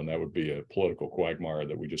Montreux, and that would be a political quagmire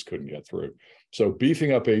that we just couldn't get through. So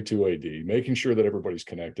beefing up A2AD, making sure that everybody's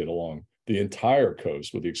connected along the entire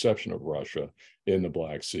coast, with the exception of Russia, in the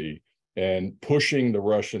Black Sea, and pushing the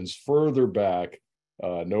Russians further back,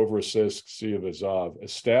 Novorossiysk, Sea of Azov,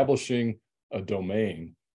 establishing a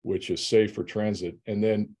domain which is safe for transit. And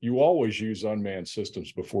then you always use unmanned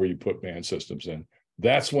systems before you put manned systems in.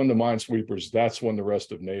 That's when the minesweepers, that's when the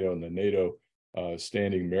rest of NATO and the NATO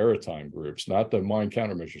standing maritime groups, not the mine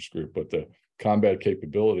countermeasures group, but the combat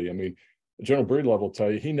capability. I mean, General Breedlove will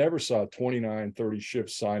tell you he never saw 29, 30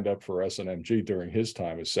 ships signed up for SNMG during his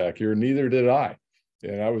time as SACEUR, neither did I.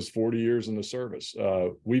 And I was 40 years in the service.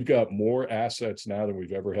 We've got more assets now than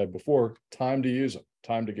we've ever had before. Time to use them,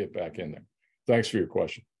 time to get back in there. Thanks for your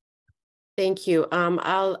question. Thank you.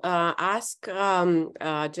 I'll ask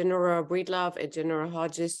General Breedlove and General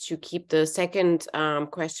Hodges to keep the second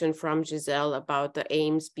question from Giselle about the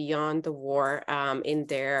aims beyond the war in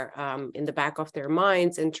the back of their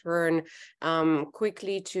minds, and turn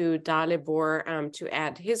quickly to Dalibor to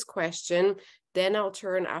add his question. Then I'll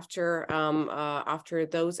turn after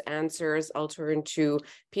those answers, I'll turn to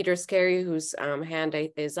Peter Scarry, whose hand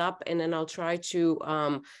is up, and then I'll try to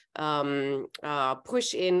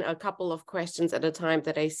push in a couple of questions at a time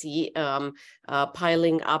that I see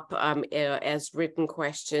piling up as written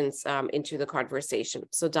questions into the conversation.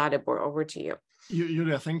 So Dalibor, over to you.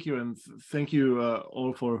 Iulia, thank you, and thank you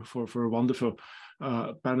all for a wonderful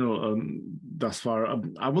panel thus far.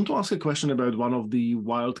 I want to ask a question about one of the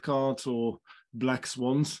wild cards or black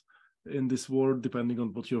swans in this war, depending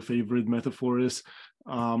on what your favorite metaphor is,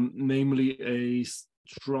 namely a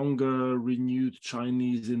stronger, renewed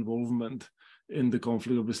Chinese involvement in the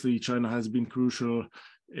conflict. Obviously, China has been crucial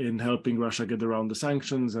in helping Russia get around the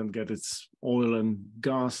sanctions and get its oil and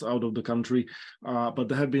gas out of the country. But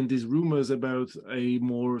there have been these rumors about a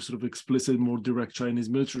more sort of explicit, more direct Chinese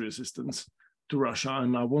military assistance to Russia.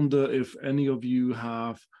 And I wonder if any of you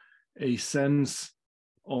have a sense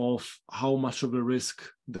of how much of a risk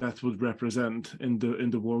that would represent in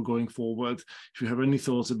the war going forward. If you have any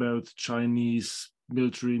thoughts about Chinese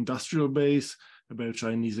military industrial base, about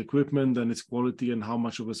Chinese equipment and its quality, and how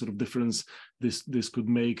much of a sort of difference this could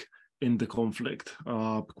make in the conflict,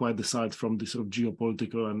 quite aside from the sort of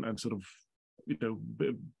geopolitical and sort of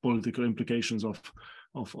political implications of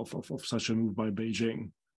such a move by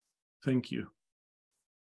Beijing. Thank you.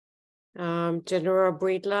 General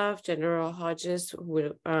Breedlove, General Hodges,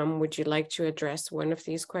 would you like to address one of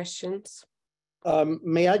these questions?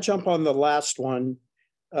 May I jump on the last one?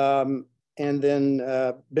 And then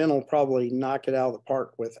Ben will probably knock it out of the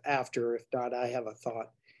park with after. If not, I have a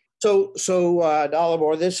thought. So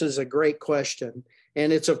Dalibor, this is a great question.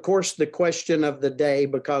 And it's, of course, the question of the day,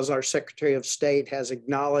 because our Secretary of State has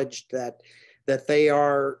acknowledged that they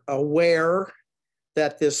are aware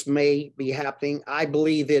that this may be happening. I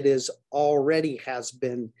believe it is already has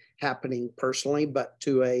been happening personally, but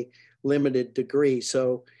to a limited degree.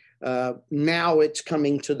 So now it's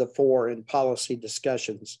coming to the fore in policy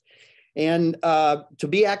discussions. And to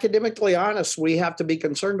be academically honest, we have to be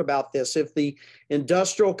concerned about this. If the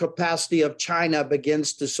industrial capacity of China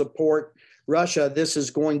begins to support Russia, this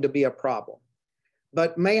is going to be a problem.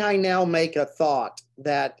 But may I now make a thought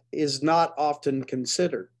that is not often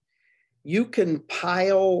considered? You can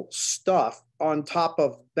pile stuff on top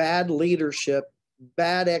of bad leadership,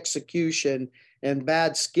 bad execution, and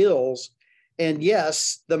bad skills. And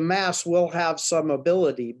yes, the mass will have some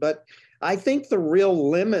ability, but I think the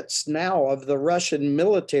real limits now of the Russian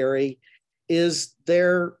military is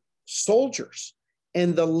their soldiers.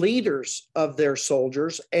 and the leaders of their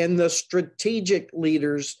soldiers and the strategic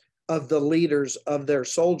leaders of their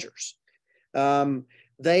soldiers.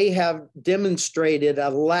 They have demonstrated a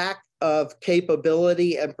lack of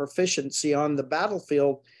capability and proficiency on the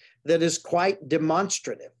battlefield that is quite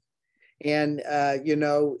demonstrative. And, you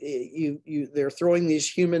know, they're throwing these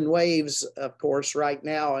human waves, of course, right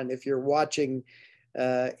now. And if you're watching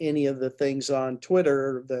any of the things on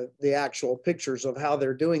Twitter, the actual pictures of how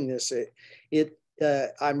they're doing this,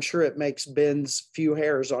 I'm sure it makes Ben's few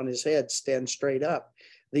hairs on his head stand straight up.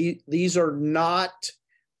 These are not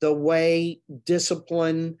the way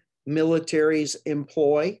disciplined militaries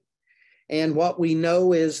employ. And what we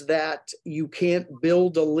know is that you can't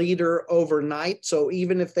build a leader overnight. So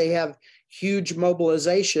even if they have huge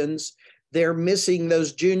mobilizations, they're missing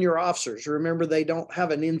those junior officers. Remember, they don't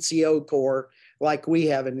have an NCO corps like we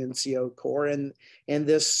have an NCO corps. And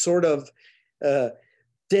this sort of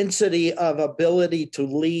density of ability to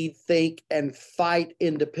lead, think, and fight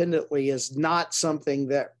independently is not something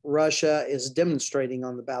that Russia is demonstrating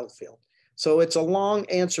on the battlefield. So it's a long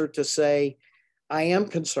answer to say, I am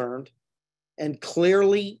concerned. And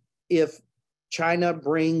clearly, if China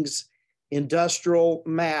brings industrial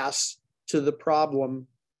mass to the problem,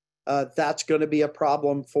 that's going to be a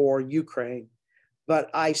problem for Ukraine.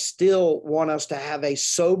 But I still want us to have a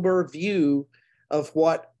sober view of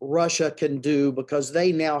what Russia can do, because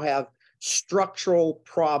they now have structural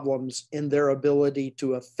problems in their ability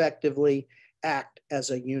to effectively act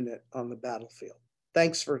as a unit on the battlefield.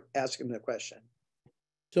 Thanks for asking the question.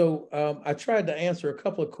 So I tried to answer a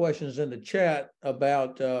couple of questions in the chat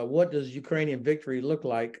about what does Ukrainian victory look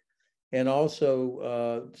like? And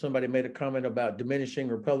also somebody made a comment about diminishing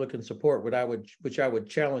Republican support, which I would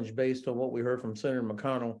challenge based on what we heard from Senator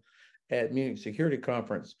McConnell at Munich Security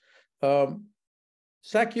Conference.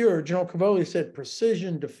 SACEUR, General Cavoli said,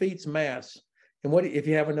 precision defeats mass, and what if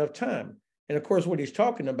you have enough time? And of course, what he's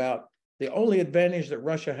talking about, the only advantage that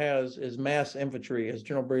Russia has is mass infantry, as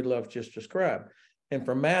General Breedlove just described. And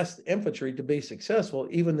for mass infantry to be successful,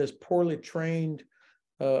 even this poorly trained,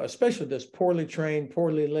 especially this poorly trained,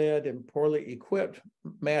 poorly led, and poorly equipped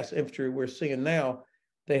mass infantry we're seeing now,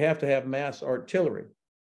 they have to have mass artillery.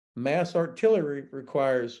 Mass artillery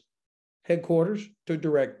requires headquarters to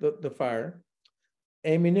direct the fire,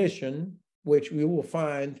 ammunition, which we will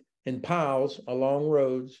find in piles along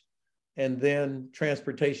roads, and then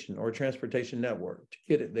transportation or transportation network to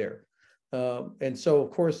get it there. And so, of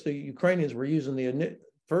course, the Ukrainians were using the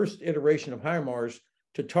first iteration of HIMARS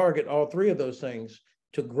to target all three of those things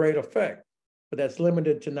to great effect, but that's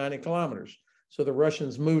limited to 90 kilometers. So the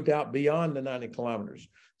Russians moved out beyond the 90 kilometers.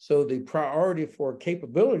 So the priority for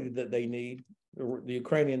capability that they need, the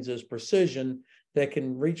Ukrainians, is precision that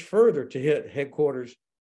can reach further to hit headquarters,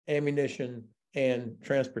 ammunition, and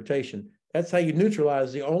transportation. That's how you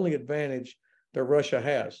neutralize the only advantage that Russia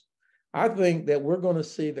has. I think that we're going to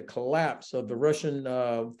see the collapse of the Russian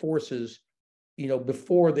forces, you know,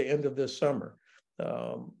 before the end of this summer.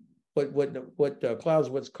 What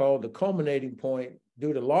Clausewitz called the culminating point,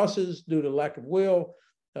 due to losses, due to lack of will,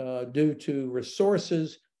 due to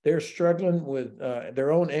resources. They're struggling with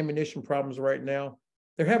their own ammunition problems right now.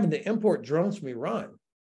 They're having to import drones from Iran,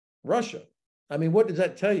 Russia. I mean, what does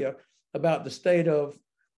that tell you about the state of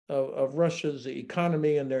Russia's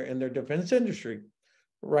economy and their defense industry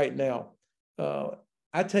right now?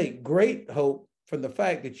 I take great hope from the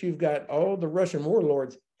fact that you've got all the Russian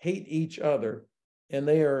warlords hate each other, and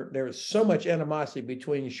there is so much animosity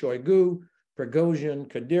between Shoigu, Prigozhin,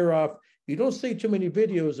 Kadyrov. You don't see too many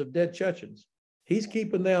videos of dead Chechens. He's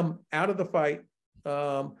keeping them out of the fight.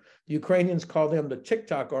 The Ukrainians call them the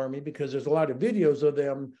TikTok army because there's a lot of videos of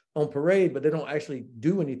them on parade, but they don't actually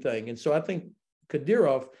do anything. And so I think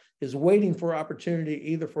Kadyrov is waiting for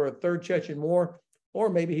opportunity either for a third Chechen war, or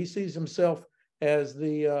maybe he sees himself as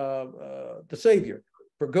the savior.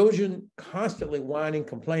 Prigozhin constantly whining,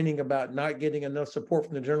 complaining about not getting enough support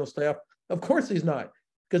from the general staff. Of course he's not,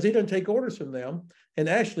 because he doesn't take orders from them. And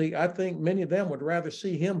actually, I think many of them would rather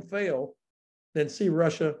see him fail than see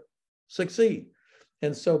Russia succeed.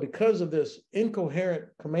 And so because of this incoherent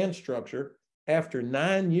command structure, after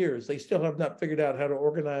 9 years, they still have not figured out how to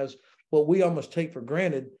organize what we almost take for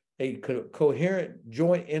granted, a coherent,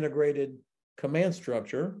 joint integrated command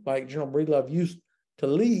structure like General Breedlove used to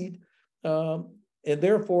lead. And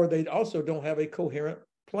therefore, they also don't have a coherent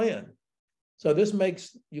plan. So this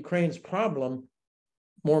makes Ukraine's problem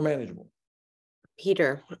more manageable.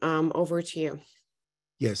 Peter, over to you.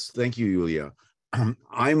 Yes, thank you, Iulia.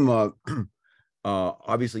 I'm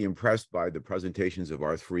obviously impressed by the presentations of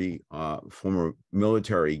our three former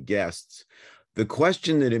military guests. The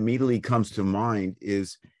question that immediately comes to mind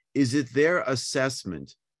is, is it their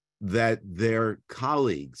assessment that their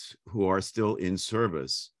colleagues who are still in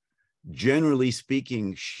service, generally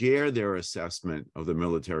speaking, share their assessment of the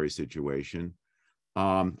military situation?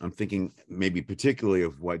 I'm thinking maybe particularly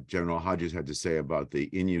of what General Hodges had to say about the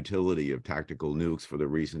inutility of tactical nukes for the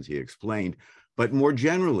reasons he explained. But more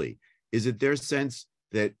generally, is it their sense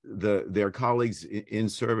that their colleagues in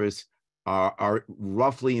service are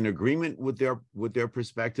roughly in agreement with their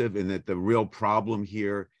perspective, and that the real problem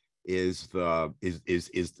here is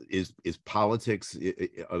politics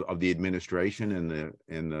of the administration and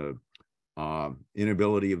the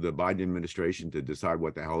inability of the Biden administration to decide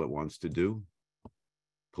what the hell it wants to do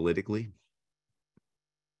politically?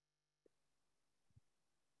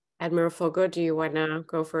 Admiral Foggo, do you want to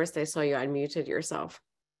go first? I saw you unmuted yourself.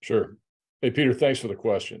 Sure. Hey, Peter, thanks for the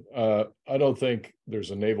question. I don't think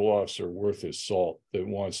there's a naval officer worth his salt that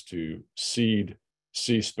wants to cede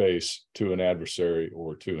sea space to an adversary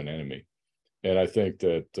or to an enemy. And I think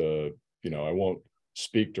that, I won't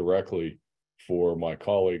speak directly for my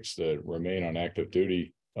colleagues that remain on active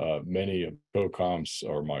duty. Many of COCOMs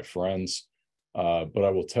are my friends. But I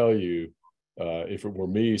will tell you, if it were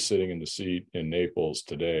me sitting in the seat in Naples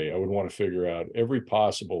today, I would want to figure out every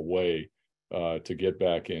possible way to get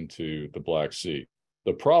back into the Black Sea.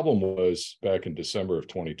 The problem was back in December of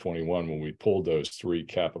 2021 when we pulled those 3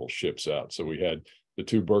 capital ships out. So we had the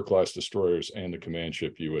 2 Burke-class destroyers and the command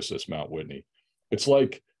ship USS Mount Whitney. It's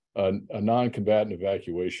like a non-combatant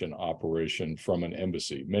evacuation operation from an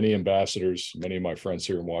embassy. Many ambassadors, many of my friends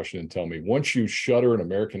here in Washington tell me, once you shutter an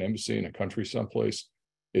American embassy in a country someplace,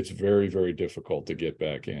 it's very, very difficult to get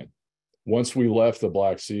back in. Once we left the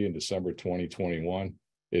Black Sea in December 2021,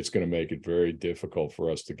 it's going to make it very difficult for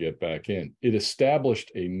us to get back in. It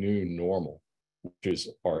established a new normal, which is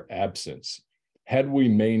our absence. Had we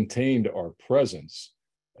maintained our presence,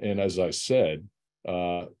 and as I said,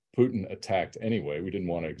 Putin attacked anyway. We didn't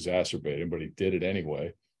want to exacerbate him, but he did it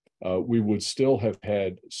anyway. We would still have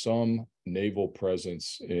had some naval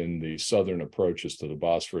presence in the southern approaches to the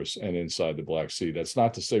Bosphorus and inside the Black Sea. That's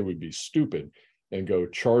not to say we'd be stupid and go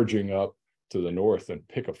charging up to the north and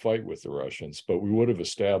pick a fight with the Russians, but we would have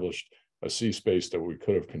established a sea space that we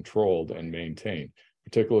could have controlled and maintained,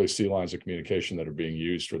 particularly sea lines of communication that are being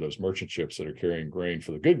used for those merchant ships that are carrying grain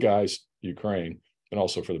for the good guys, Ukraine, and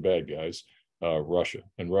also for the bad guys, Russia.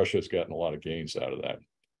 And Russia has gotten a lot of gains out of that.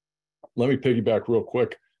 Let me piggyback real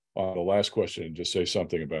quick on the last question and just say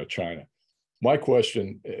something about China. My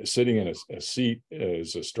question, sitting in a seat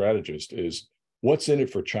as a strategist, is what's in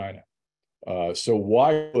it for China? So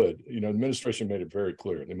why would, the administration made it very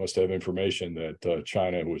clear. They must have information that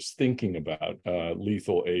China was thinking about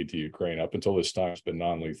lethal aid to Ukraine. Up until this time, it's been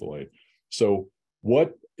non-lethal aid. So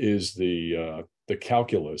what is the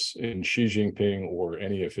calculus in Xi Jinping or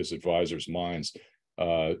any of his advisors' minds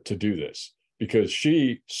to do this? Because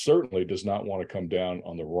Xi certainly does not want to come down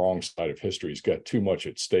on the wrong side of history. He's got too much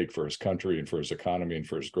at stake for his country and for his economy and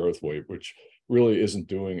for his growth rate, which really isn't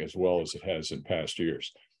doing as well as it has in past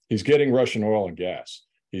years. He's getting Russian oil and gas.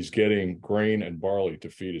 He's getting grain and barley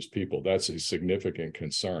to feed his people. That's a significant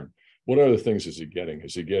concern. What other things is he getting?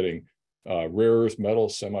 Is he getting rare earth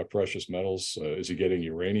metals, semi-precious metals? Is he getting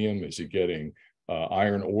uranium? Is he getting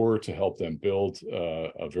iron ore to help them build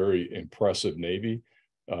a very impressive navy?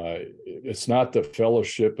 It's not the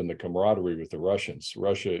fellowship and the camaraderie with the Russians.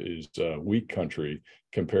 Russia is a weak country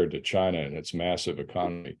compared to China and its massive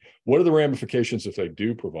economy. What are the ramifications if they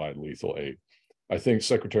do provide lethal aid? I think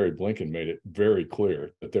Secretary Blinken made it very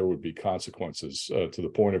clear that there would be consequences to the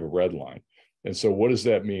point of a red line. And so what does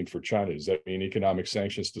that mean for China? Does that mean economic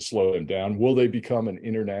sanctions to slow them down? Will they become an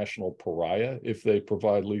international pariah if they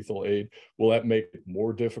provide lethal aid? Will that make it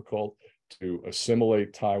more difficult to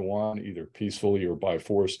assimilate Taiwan either peacefully or by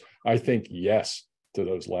force? I think yes to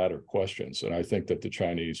those latter questions. And I think that the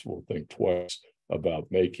Chinese will think twice about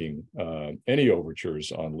making any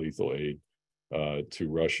overtures on lethal aid to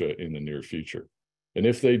Russia in the near future. And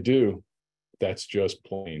if they do, that's just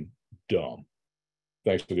plain dumb.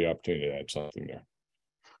 Thanks for the opportunity to add something there.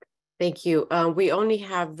 Thank you. We only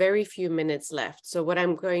have very few minutes left. So what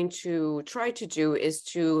I'm going to try to do is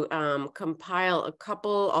to compile a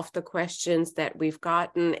couple of the questions that we've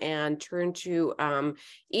gotten and turn to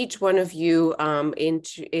each one of you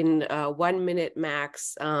in 1 minute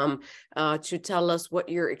max to tell us what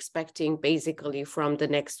you're expecting basically from the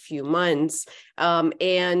next few months.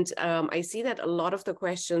 I see that a lot of the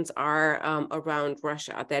questions are around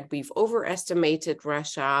Russia, that we've overestimated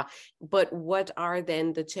Russia, but what are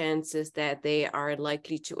then the chances consensus that they are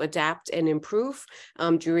likely to adapt and improve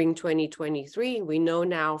during 2023. We know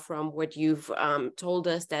now from what you've told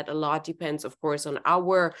us that a lot depends, of course, on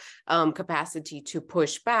our capacity to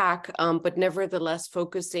push back, but nevertheless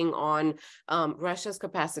focusing on Russia's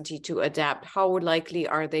capacity to adapt. How likely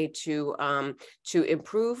are they to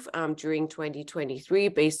improve during 2023,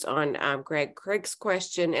 based on Craig's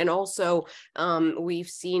question? And also, we've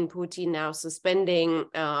seen Putin now suspending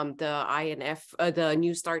the INF, the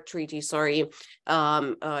New START treaty,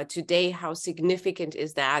 today. How significant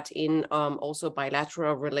is that in also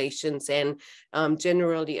bilateral relations and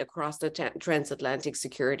generally across the transatlantic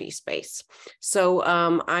security space? So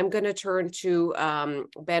I'm going to turn to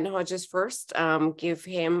Ben Hodges first, give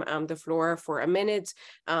him the floor for a minute,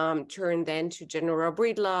 turn then to General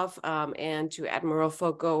Breedlove and to Admiral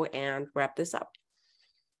Foggo, and wrap this up.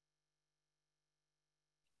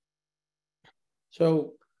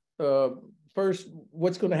 So first,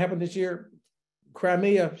 what's going to happen this year?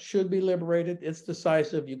 Crimea should be liberated. It's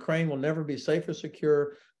decisive. Ukraine will never be safe or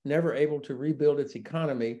secure, never able to rebuild its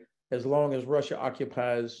economy as long as Russia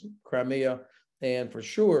occupies Crimea. And for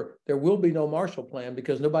sure, there will be no Marshall Plan,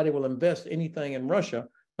 because nobody will invest anything in Russia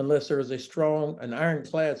unless there is an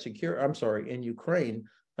ironclad in Ukraine,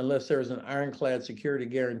 unless there is an ironclad security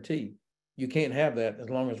guarantee. You can't have that as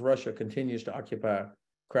long as Russia continues to occupy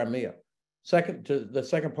Crimea. Second, to the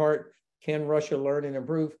second part, can Russia learn and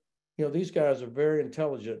improve? You know, these guys are very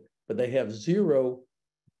intelligent, but they have zero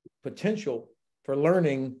potential for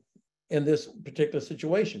learning in this particular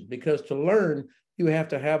situation, because to learn, you have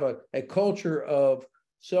to have a culture of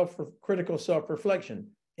critical self-reflection.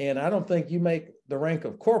 And I don't think you make the rank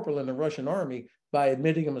of corporal in the Russian army by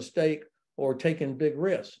admitting a mistake or taking big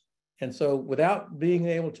risks. And so without being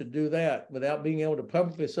able to do that, without being able to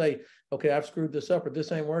publicly say, okay, I've screwed this up, or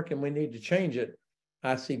this ain't working, we need to change it,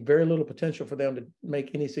 I see very little potential for them to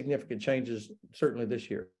make any significant changes, certainly this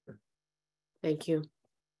year. Thank you.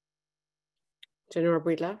 General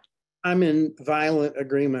Breedlove? I'm in violent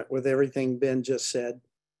agreement with everything Ben just said.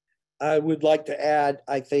 I would like to add,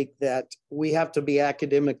 I think that we have to be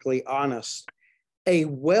academically honest. A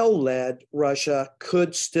well-led Russia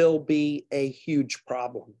could still be a huge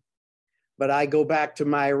problem. But I go back to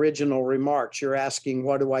my original remarks. You're asking,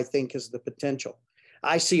 what do I think is the potential?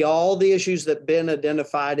 I see all the issues that Ben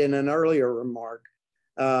identified in an earlier remark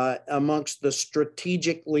amongst the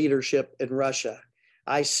strategic leadership in Russia.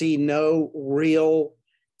 I see no real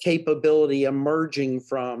capability emerging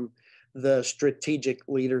from the strategic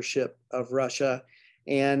leadership of Russia.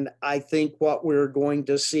 And I think what we're going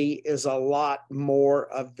to see is a lot more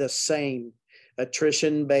of the same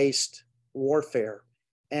attrition-based warfare.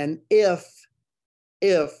 And if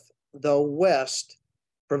the West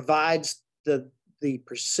provides the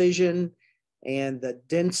precision and the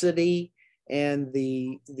density and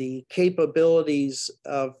the capabilities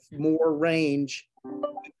of more range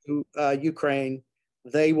to Ukraine,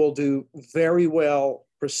 they will do very well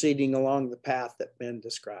proceeding along the path that Ben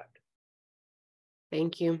described.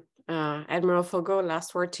 Thank you. Admiral Foggo,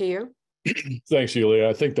 last word to you. Thanks, Iulia.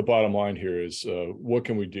 I think the bottom line here is what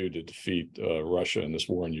can we do to defeat Russia in this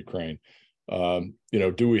war in Ukraine?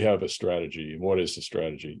 Do we have a strategy? And what is the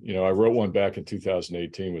strategy? I wrote one back in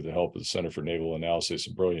 2018 with the help of the Center for Naval Analysis,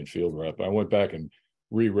 a brilliant field rep. I went back and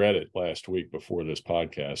reread it last week before this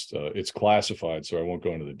podcast. It's classified, so I won't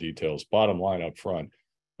go into the details. Bottom line up front,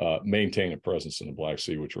 maintain a presence in the Black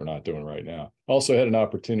Sea, which we're not doing right now. Also had an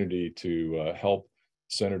opportunity to help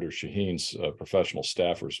Senator Shaheen's professional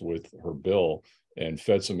staffers with her bill and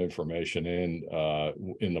fed some information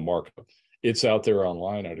in the markup. It's out there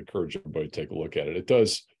online. I'd encourage everybody to take a look at it. It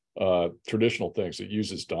does traditional things. It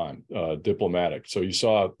uses dime, diplomatic. So you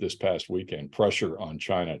saw this past weekend pressure on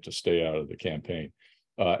China to stay out of the campaign.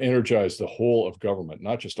 Energize the whole of government,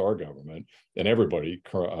 not just our government and everybody,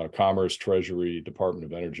 Commerce, Treasury, Department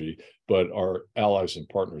of Energy, but our allies and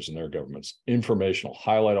partners in their governments. Informational,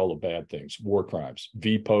 highlight all the bad things, war crimes.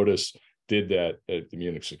 POTUS did that at the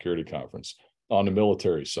Munich Security Conference. On the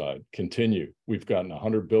military side, continue. We've gotten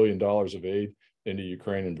 $100 billion of aid into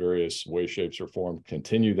Ukraine in various ways, shapes, or form.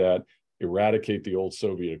 Continue that. Eradicate the old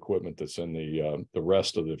Soviet equipment that's in the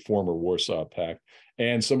rest of the former Warsaw Pact.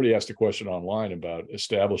 And somebody asked a question online about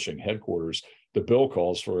establishing headquarters. The bill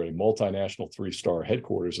calls for a multinational 3-star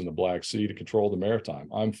headquarters in the Black Sea to control the maritime.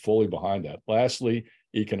 I'm fully behind that. Lastly,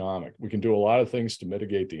 economic. We can do a lot of things to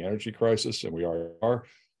mitigate the energy crisis, and we are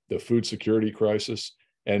the food security crisis.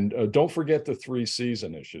 And don't forget the 3 Cs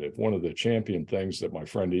initiative, one of the champion things that my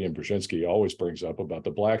friend Ian Brzezinski always brings up about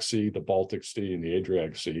the Black Sea, the Baltic Sea, and the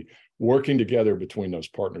Adriatic Sea, working together between those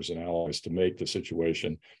partners and allies to make the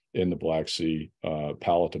situation in the Black Sea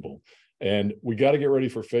palatable. And we got to get ready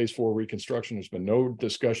for phase 4 reconstruction. There's been no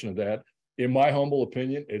discussion of that. In my humble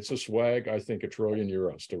opinion, it's a swag, I think, €1 trillion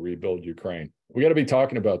to rebuild Ukraine. We got to be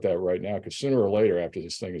talking about that right now, because sooner or later, after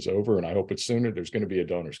this thing is over, and I hope it's sooner, there's going to be a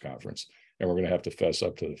donors conference. And we're going to have to fess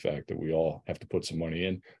up to the fact that we all have to put some money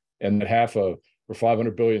in. And that for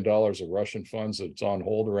 $500 billion of Russian funds that's on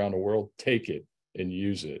hold around the world, take it and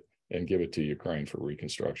use it and give it to Ukraine for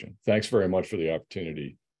reconstruction. Thanks very much for the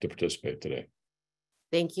opportunity to participate today.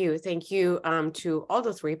 Thank you. Thank you to all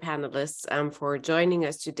the 3 panelists for joining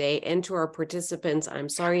us today, and to our participants. I'm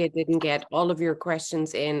sorry I didn't get all of your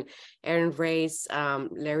questions in. Aaron Race,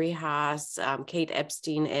 Larry Haas, Kate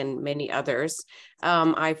Epstein, and many others.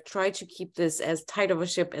 I've tried to keep this as tight of a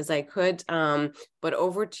ship as I could, but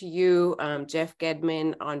over to you, Jeff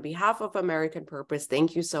Gedmin, on behalf of American Purpose.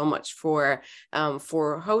 Thank you so much for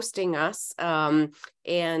hosting us. And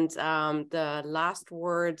the last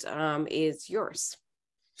word is yours.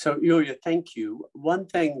 So, Iulia, thank you. One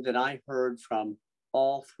thing that I heard from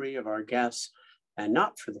all 3 of our guests, and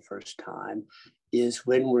not for the first time, is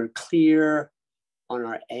when we're clear on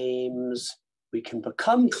our aims, we can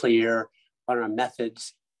become clear on our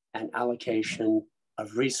methods and allocation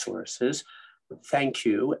of resources. Thank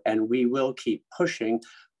you, and we will keep pushing.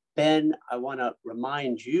 Ben, I want to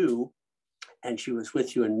remind you, and she was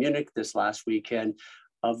with you in Munich this last weekend,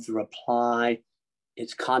 of the reply.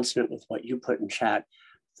 It's consonant with what you put in chat.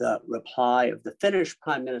 The reply of the Finnish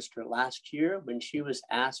Prime Minister last year when she was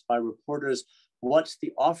asked by reporters, what's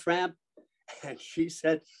the off-ramp? And she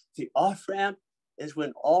said, the off-ramp is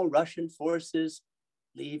when all Russian forces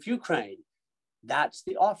leave Ukraine. That's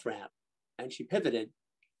the off-ramp. And she pivoted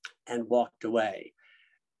and walked away.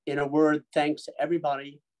 In a word, thanks to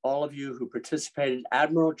everybody, all of you who participated,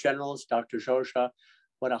 Admiral Generals, Dr. Joja,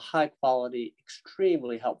 what a high quality,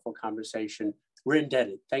 extremely helpful conversation. We're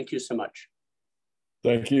indebted. Thank you so much.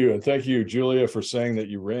 Thank you. And thank you, Julia, for saying that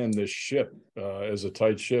you ran this ship as a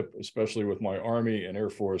tight ship, especially with my Army and Air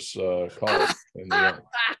Force colleagues in the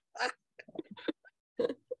air.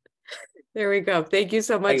 There we go. Thank you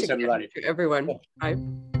so much. Thanks, everybody. Everyone. Bye.